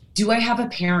childhood. Do I have a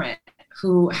parent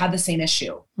who had the same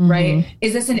issue, right?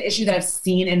 Is this an issue that I've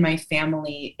seen in my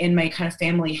family, in my kind of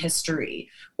family history?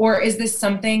 Or is this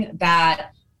something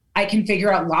that I can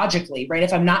figure out logically, right?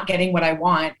 If I'm not getting what I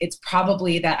want, it's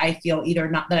probably that I feel either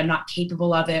not that I'm not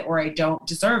capable of it or I don't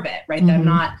deserve it, right? That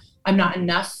I'm not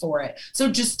enough for it.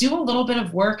 So just do a little bit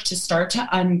of work to start to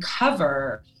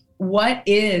uncover what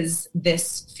is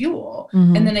this fuel.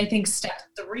 And then I think step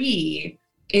three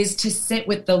is to sit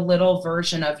with the little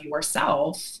version of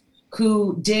yourself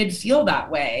who did feel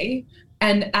that way.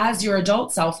 And as your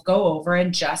adult self, go over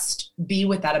and just be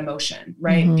with that emotion,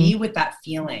 right? Be with that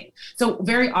feeling. So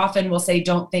very often we'll say,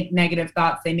 don't think negative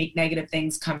thoughts. They make negative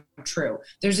things come true.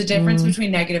 There's a difference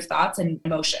between negative thoughts and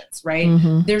emotions, right?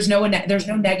 There's no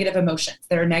negative emotions.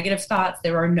 There are negative thoughts.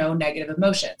 There are no negative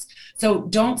emotions. So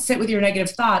don't sit with your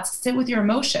negative thoughts, sit with your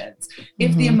emotions.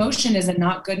 If the emotion is a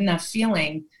not good enough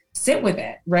feeling, sit with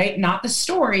it, right? Not the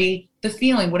story, the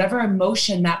feeling, whatever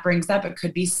emotion that brings up. It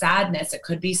could be sadness, it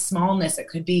could be smallness, it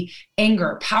could be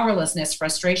anger, powerlessness,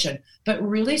 frustration, but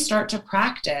really start to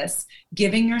practice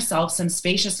giving yourself some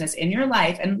spaciousness in your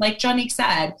life. And like Jonique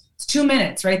said, it's 2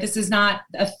 minutes, right? This is not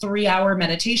a 3-hour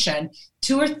meditation.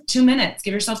 2 minutes,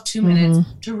 give yourself 2 minutes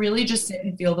to really just sit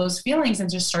and feel those feelings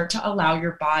and just start to allow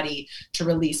your body to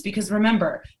release. Because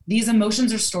remember, these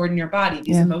emotions are stored in your body.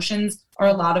 These emotions are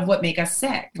a lot of what make us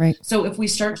sick. Right. So if we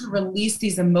start to release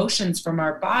these emotions from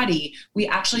our body, we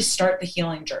actually start the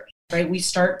healing journey, right? We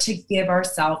start to give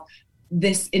ourselves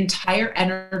this entire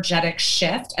energetic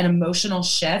shift and emotional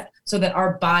shift so that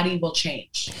our body will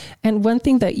change. And one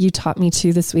thing that you taught me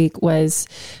too this week was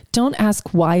don't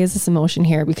ask, why is this emotion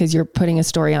here? Because you're putting a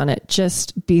story on it.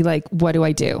 Just be like, what do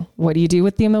I do? What do you do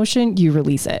with the emotion? You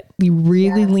release it. You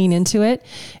really lean into it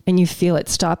and you feel it.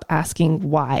 Stop asking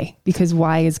why, because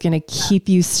why is going to keep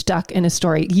you stuck in a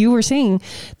story. You were saying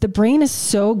the brain is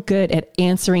so good at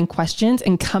answering questions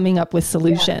and coming up with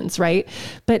solutions, right?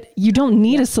 But you don't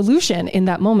need a solution in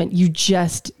that moment. You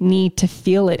just need to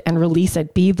feel it and release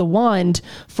it. Be the wand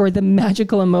for the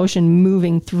magical emotion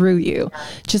moving through you.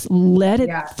 Just let it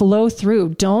flow through.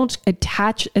 Don't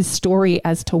attach a story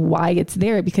as to why it's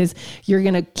there, because you're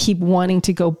going to keep wanting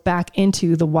to go back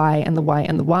into the why and the why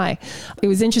and the why. It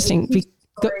was interesting.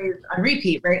 Stories on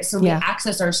repeat, right? So we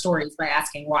access our stories by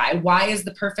asking why. Why is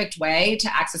the perfect way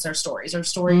to access our stories? Our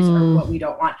stories are what we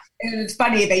don't want. And it's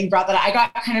funny that you brought that up. I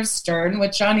got kind of stern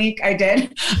with Jonique. I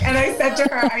did. And I said to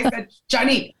her, I said,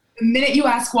 Jonique, the minute you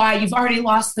ask why, you've already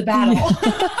lost the battle.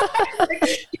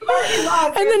 You've already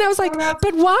lost. And then I was like,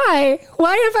 but why?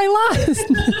 Why have I lost?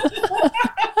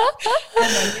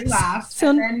 And then you laughed.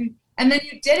 And then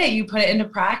you did it. You put it into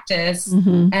practice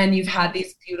and you've had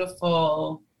these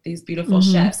beautiful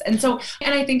shifts. And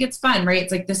I think it's fun, right?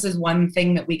 It's like, this is one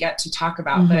thing that we get to talk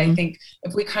about, but I think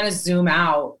if we kind of zoom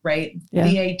out, right,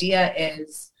 the idea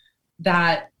is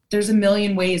that there's a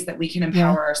million ways that we can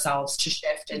empower ourselves to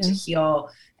shift and to heal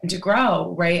and to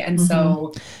grow, right? And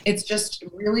so it's just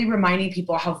really reminding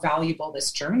people how valuable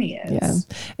this journey is. Yeah.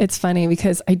 It's funny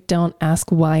because I don't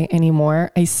ask why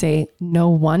anymore. I say, no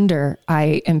wonder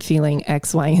I am feeling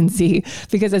X, Y, and Z.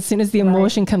 Because as soon as the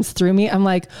emotion comes through me, I'm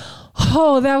like,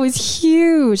 oh, that was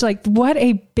huge. Like, what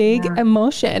a big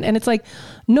emotion. And it's like,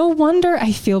 no wonder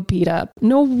I feel beat up.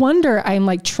 No wonder I'm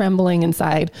like trembling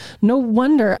inside. No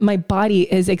wonder my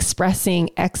body is expressing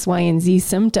X, Y, and Z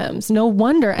symptoms. No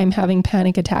wonder I'm having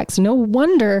panic attacks. No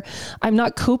wonder I'm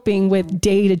not coping with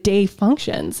day-to-day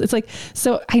functions. It's like,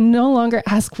 so I no longer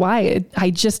ask why.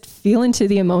 I just feel into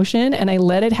the emotion and I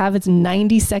let it have its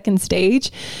 90-second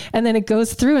stage. And then it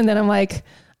goes through and then I'm like,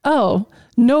 oh,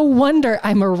 no wonder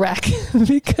I'm a wreck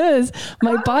because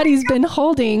my body's been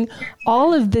holding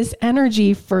all of this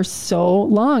energy for so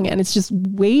long and it's just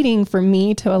waiting for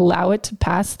me to allow it to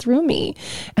pass through me,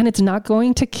 and it's not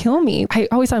going to kill me.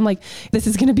 I'm like, this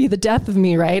is going to be the death of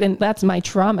me, right? And that's my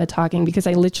trauma talking, because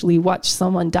I literally watched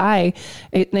someone die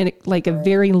like a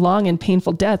very long and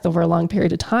painful death over a long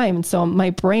period of time. And so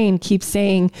my brain keeps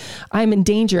saying, I'm in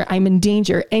danger. I'm in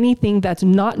danger. Anything that's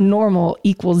not normal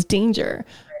equals danger.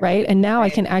 Right. And now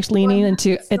I can actually lean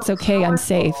into it's okay. Powerful. I'm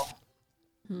safe.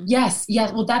 Yes.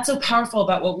 Yes. Well, that's so powerful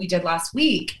about what we did last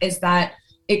week is that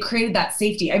it created that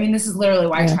safety. I mean, this is literally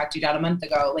why I tracked you down a month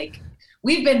ago. Like,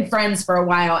 we've been friends for a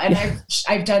while and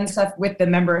I've done stuff with the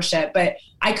membership, but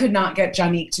I could not get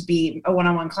Jonique to be a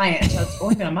one-on-one client until it's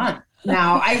only been a month.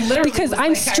 Now I literally, because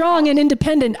I'm strong and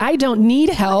independent. I don't need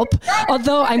help,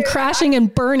 although I'm crashing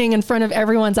and burning in front of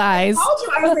everyone's eyes.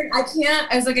 I was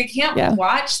like, I can't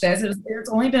watch this. It's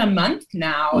only been a month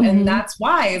now. And that's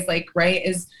why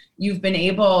is you've been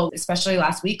able, especially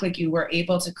last week, like you were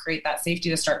able to create that safety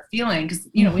to start feeling, because,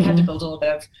 we had to build a little bit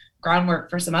of groundwork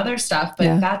for some other stuff,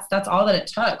 but that's all that it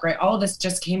took, right? All of this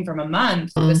just came from a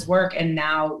month of this work. And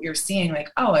now you're seeing like,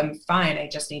 oh, I'm fine. I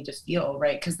just need to feel,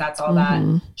 right? Because that's all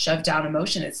that shoved down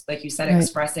emotion is, like you said,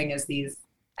 expressing as these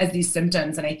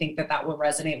symptoms. And I think that will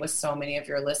resonate with so many of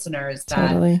your listeners,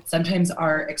 that sometimes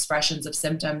our expressions of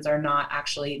symptoms are not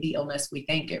actually the illness we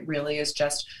think. It really is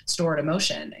just stored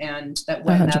emotion. And that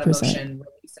when 100%. That emotion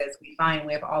releases, we find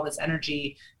we have all this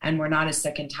energy and we're not as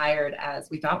sick and tired as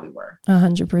we thought we were.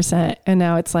 100%. And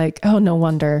now it's like, oh, no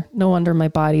wonder my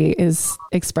body is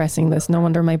expressing this. No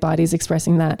wonder my body is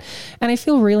expressing that. And I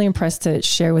feel really impressed to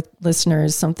share with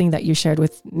listeners something that you shared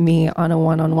with me on a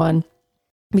one-on-one.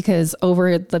 Because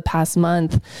over the past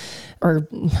month, or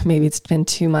maybe it's been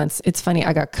 2 months, it's funny,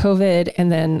 I got COVID and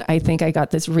then I think I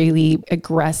got this really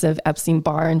aggressive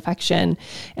Epstein-Barr infection.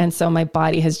 And so my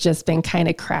body has just been kind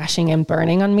of crashing and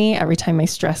burning on me every time my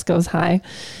stress goes high.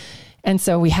 And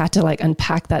so we had to like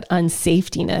unpack that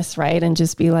unsafetyness, right? And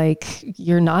just be like,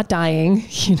 you're not dying,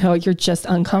 you're just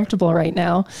uncomfortable right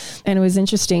now. And it was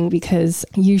interesting because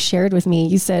you shared with me,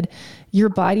 you said, your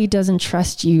body doesn't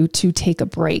trust you to take a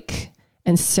break.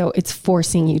 And so it's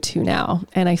forcing you to now.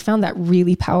 And I found that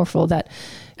really powerful, that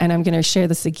and I'm going to share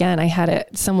this again. I had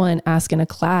someone ask in a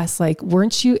class, like,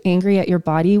 weren't you angry at your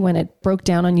body when it broke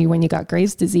down on you when you got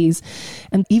Graves' disease?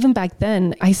 And even back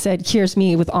then I said, here's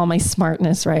me with all my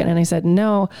smartness, right? And I said,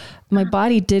 no, my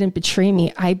body didn't betray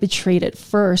me. I betrayed it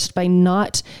first by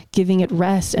not giving it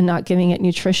rest and not giving it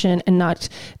nutrition and not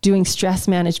doing stress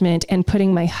management and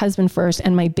putting my husband first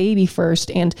and my baby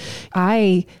first. And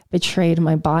I betrayed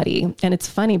my body. And it's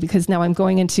funny because now I'm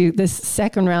going into this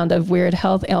second round of weird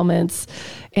health ailments.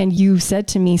 And you said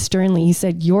to me sternly, you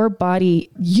said, your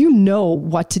body, you know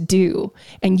what to do,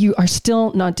 and you are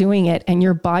still not doing it. And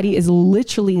your body is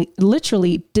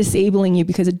literally disabling you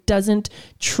because it doesn't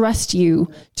trust you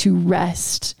to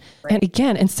rest. Right. And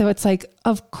again, and so it's like,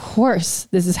 of course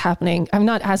this is happening. I'm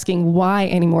not asking why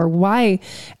anymore. Why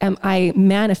am I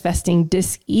manifesting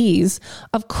dis-ease?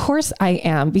 Of course I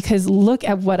am, because look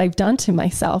at what I've done to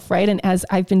myself, right? And as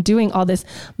I've been doing all this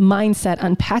mindset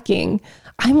unpacking,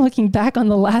 I'm looking back on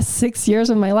the last 6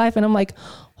 years of my life and I'm like,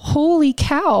 holy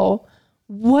cow,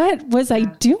 what was I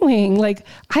doing? Like,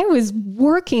 I was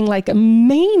working like a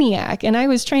maniac and I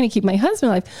was trying to keep my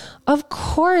husband alive. Of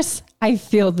course I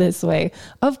feel this way.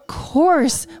 Of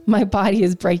course my body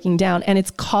is breaking down and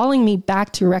it's calling me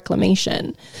back to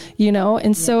reclamation, you know?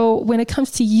 And so when it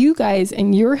comes to you guys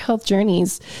and your health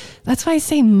journeys, that's why I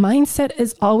say mindset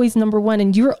is always number one.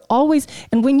 And you're always,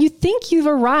 and when you think you've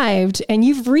arrived and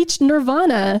you've reached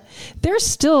nirvana, there's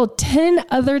still 10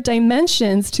 other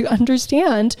dimensions to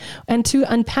understand and to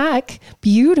unpack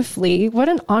beautifully. What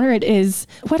an honor it is.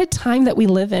 What a time that we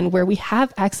live in where we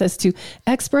have access to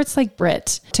experts like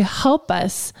Britt to help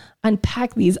us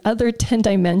unpack these other 10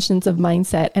 dimensions of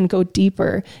mindset and go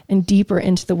deeper and deeper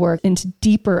into the work, into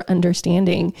deeper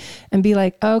understanding and be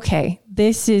like, okay,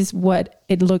 this is what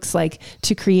it looks like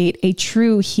to create a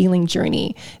true healing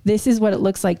journey. This is what it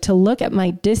looks like to look at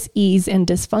my dis-ease and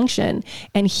dysfunction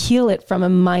and heal it from a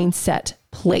mindset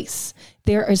place.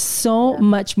 There is so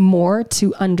much more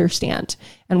to understand,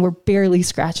 and we're barely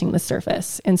scratching the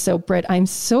surface. And so, Britt, I'm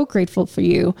so grateful for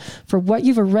you for what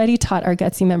you've already taught our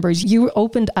Gutsy members. You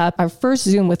opened up our first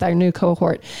Zoom with our new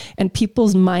cohort, and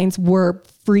people's minds were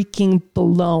freaking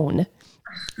blown.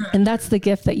 And that's the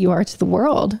gift that you are to the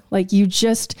world. Like,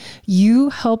 you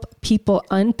help people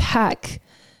unpack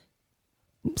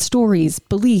stories,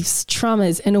 beliefs,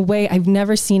 traumas in a way I've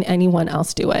never seen anyone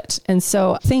else do it. And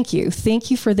so thank you.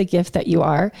 Thank you for the gift that you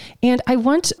are. And I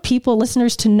want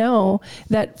listeners to know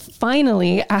that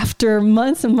finally, after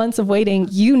months and months of waiting,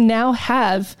 you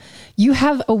have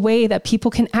a way that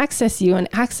people can access you and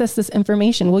access this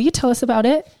information. Will you tell us about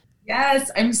it?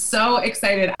 Yes, I'm so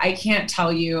excited. I can't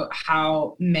tell you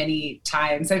how many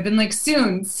times I've been like,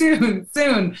 soon.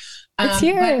 It's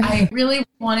here. But I really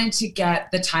wanted to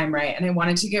get the time right. And I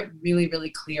wanted to get really,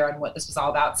 really clear on what this was all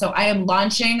about. So I am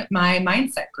launching my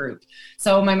mindset group.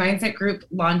 So my mindset group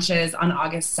launches on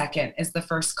August 2nd is the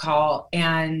first call.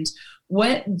 And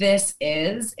what this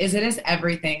is it is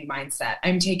everything mindset.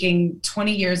 I'm taking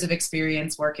 20 years of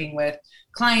experience working with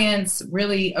clients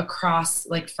really across,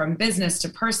 like, from business to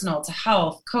personal to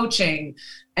health, coaching,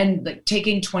 and like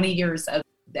taking 20 years of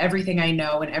everything I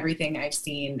know and everything I've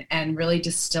seen and really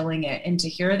distilling it into,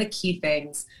 here are the key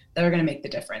things that are going to make the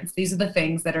difference. These are the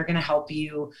things that are going to help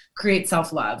you create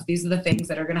self-love. These are the things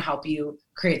that are going to help you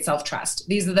create self-trust.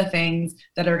 These are the things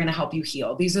that are going to help you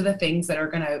heal. These are the things that are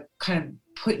going to kind of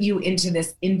put you into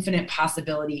this infinite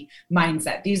possibility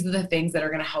mindset. These are the things that are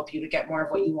going to help you to get more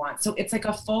of what you want. So it's like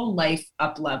a full life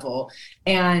up level.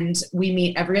 And we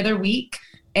meet every other week.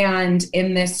 And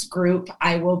in this group,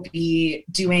 I will be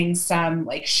doing some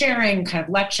like sharing, kind of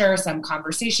lecture, some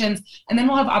conversations, and then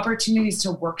we'll have opportunities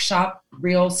to workshop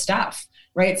real stuff,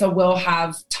 right? So we'll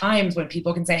have times when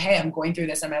people can say, hey, I'm going through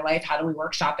this in my life. How do we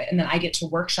workshop it? And then I get to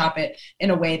workshop it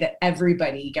in a way that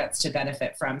everybody gets to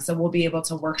benefit from. So we'll be able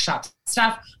to workshop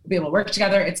stuff. We'll be able to work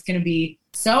together. It's going to be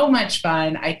so much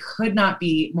fun. I could not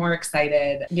be more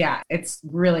excited. Yeah, it's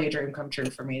really a dream come true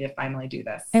for me to finally do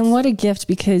this. And what a gift,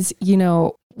 because, you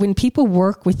know, when people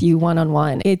work with you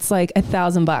one-on-one, it's like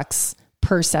 $1,000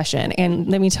 per session. And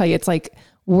let me tell you, it's like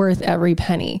worth every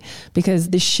penny,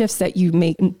 because the shifts that you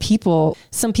make in people,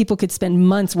 some people could spend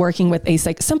months working with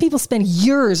some people spend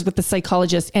years with the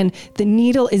psychologist and the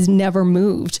needle is never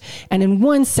moved. And in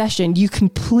one session, you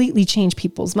completely change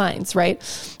people's minds, right?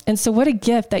 And so what a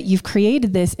gift that you've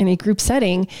created this in a group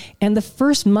setting. And the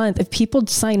first month, if people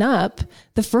sign up,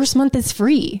 the first month is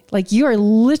free. Like, you are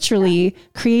literally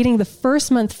creating the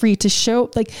first month free to show,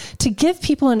 like, to give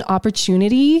people an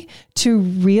opportunity to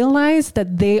realize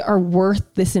that they are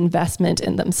worth this investment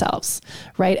in themselves,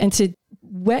 right? And to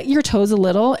wet your toes a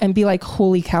little and be like,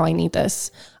 holy cow, I need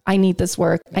this. I need this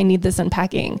work. I need this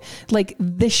unpacking. Like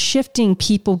the shifting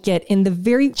people get in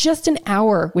just an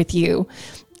hour with you.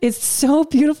 It's so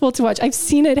beautiful to watch. I've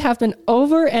seen it happen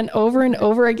over and over and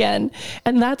over again.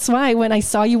 And that's why when I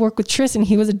saw you work with Tris and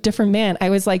he was a different man, I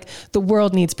was like, the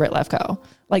world needs Britt Lefko.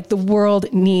 Like the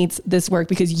world needs this work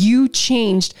because you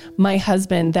changed my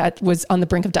husband that was on the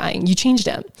brink of dying. You changed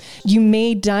him. You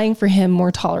made dying for him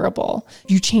more tolerable.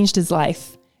 You changed his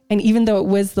life. And even though it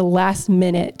was the last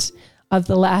minute of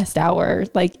the last hour,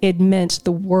 like it meant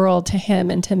the world to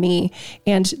him and to me.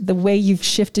 And the way you've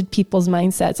shifted people's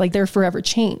mindsets, like they're forever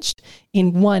changed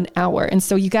in 1 hour. And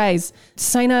so you guys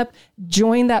sign up,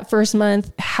 join that first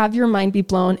month, have your mind be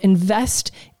blown,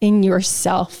 invest in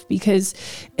yourself. Because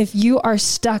if you are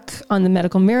stuck on the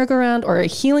medical merry-go-round or a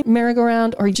healing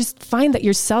merry-go-round, or you just find that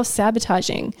you're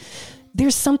self-sabotaging,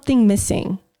 there's something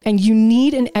missing and you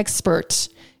need an expert.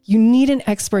 You need an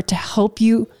expert to help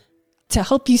you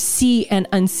see and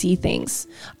unsee things.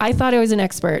 I thought I was an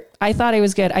expert. I thought I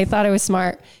was good. I thought I was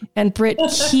smart. And Britt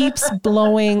keeps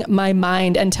blowing my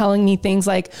mind and telling me things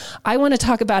like, I want to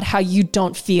talk about how you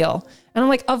don't feel. And I'm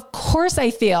like, of course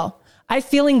I feel. I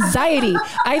feel anxiety.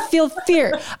 I feel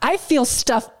fear. I feel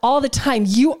stuff all the time.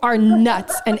 You are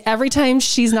nuts. And every time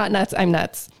she's not nuts, I'm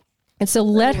nuts. And so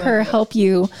let her help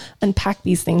you unpack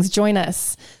these things. Join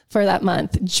us for that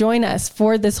month. Join us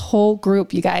for this whole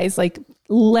group, you guys. Like,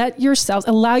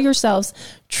 allow yourselves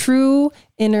true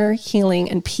inner healing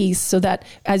and peace so that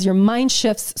as your mind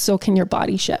shifts, so can your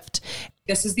body shift.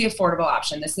 This is the affordable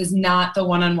option. This is not the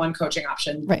one-on-one coaching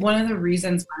option. Right. One of the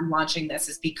reasons I'm launching this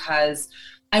is because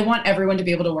I want everyone to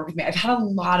be able to work with me. I've had a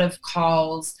lot of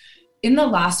calls in the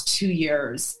last 2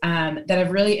 years that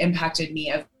have really impacted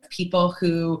me, of people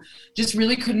who just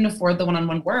really couldn't afford the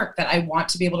one-on-one work that I want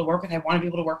to be able to work with. I want to be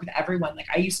able to work with everyone. Like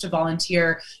I used to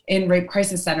volunteer in rape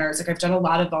crisis centers. Like I've done a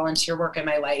lot of volunteer work in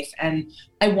my life, and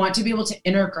I want to be able to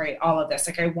integrate all of this.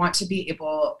 Like I want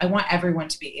everyone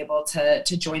to be able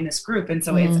to join this group. And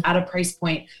so it's at a price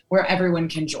point where everyone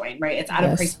can join, right? It's at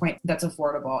a price point that's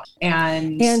affordable.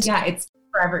 And yeah, it's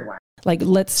for everyone. Like,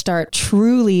 let's start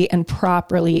truly and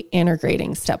properly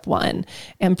integrating step one,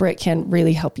 and Britt can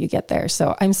really help you get there.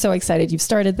 So I'm so excited you've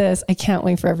started this. I can't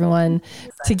wait for everyone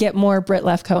to get more Britt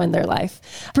Lefko in their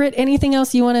life. Britt, anything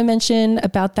else you want to mention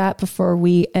about that before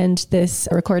we end this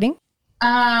recording?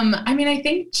 I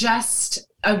think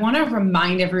I want to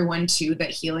remind everyone too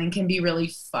that healing can be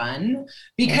really fun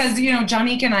because,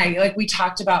 Jonique and I, we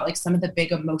talked about some of the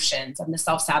big emotions and the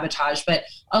self-sabotage, but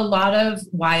a lot of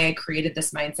why I created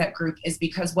this mindset group is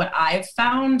because what I've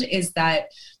found is that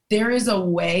there is a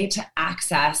way to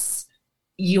access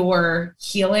your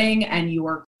healing and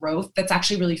your growth that's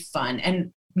actually really fun.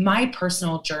 And my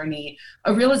personal journey,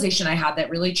 a realization I had that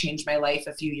really changed my life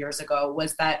a few years ago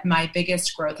was that my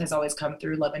biggest growth has always come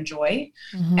through love and joy.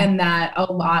 Mm-hmm. And that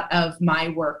a lot of my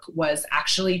work was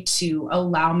actually to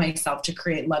allow myself to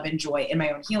create love and joy in my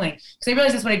own healing. Because I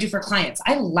realized that's what I do for clients.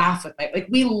 I laugh with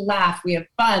we laugh, we have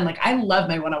fun. I love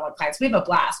my one-on-one clients. We have a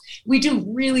blast. We do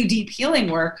really deep healing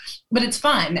work, but it's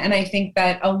fun. And I think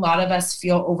that a lot of us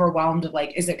feel overwhelmed of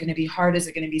is it going to be hard? Is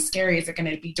it going to be scary? Is it going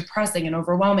to be depressing and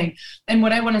overwhelming? And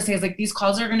what I want to say is these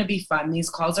calls are going to be fun.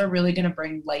 These calls are really going to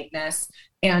bring lightness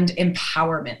and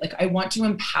empowerment. I want to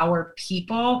empower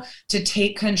people to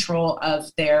take control of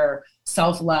their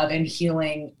self-love and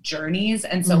healing journeys.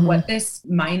 And so what this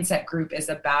mindset group is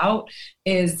about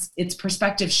is it's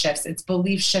perspective shifts, it's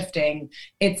belief shifting,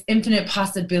 it's infinite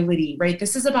possibility, right?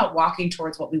 This is about walking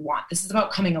towards what we want. This is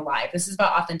about coming alive. This is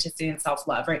about authenticity and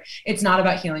self-love, right? It's not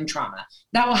about healing trauma.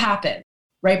 That will happen.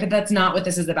 Right. But that's not what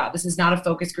this is about. This is not a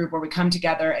focus group where we come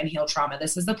together and heal trauma.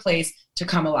 This is the place to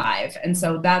come alive. And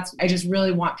so I just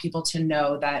really want people to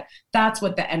know that that's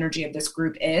what the energy of this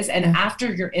group is. And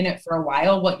after you're in it for a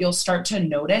while, what you'll start to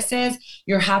notice is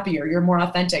you're happier, you're more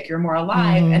authentic, you're more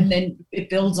alive, and then it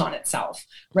builds on itself.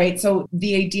 Right. So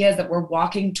the idea is that we're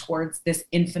walking towards this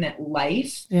infinite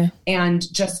life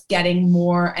and just getting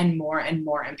more and more and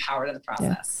more empowered in the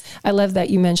process. Yeah. I love that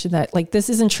you mentioned that. This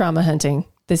isn't trauma hunting.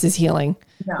 This is healing,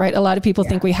 right? A lot of people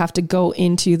think we have to go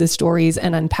into the stories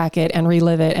and unpack it and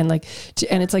relive it. And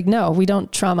it's no, we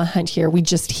don't trauma hunt here. We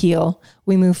just heal.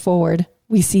 We move forward.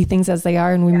 We see things as they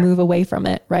are and we move away from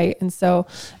it. Right. And so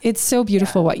it's so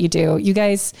beautiful what you do. You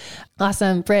guys,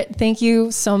 awesome. Britt, thank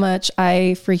you so much.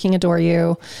 I freaking adore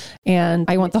you. And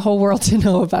I want the whole world to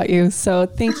know about you. So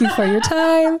thank you for your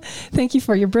time. Thank you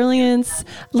for your brilliance.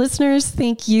 Listeners,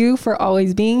 thank you for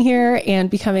always being here and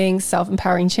becoming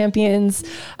self-empowering champions.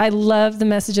 I love the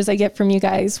messages I get from you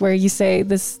guys where you say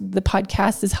the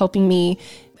podcast is helping me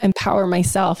empower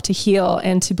myself to heal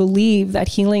and to believe that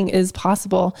healing is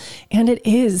possible. And it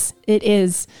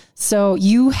is. So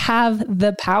you have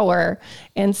the power.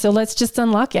 And so let's just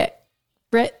unlock it.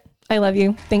 Britt, I love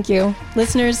you. Thank you.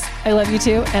 Listeners, I love you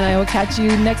too. And I will catch you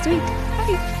next week.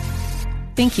 Bye.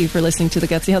 Thank you for listening to the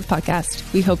Gutsy Health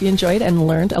Podcast. We hope you enjoyed and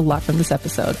learned a lot from this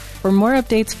episode. For more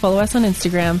updates, follow us on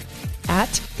Instagram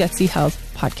 @Gutsy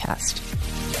Health Podcast.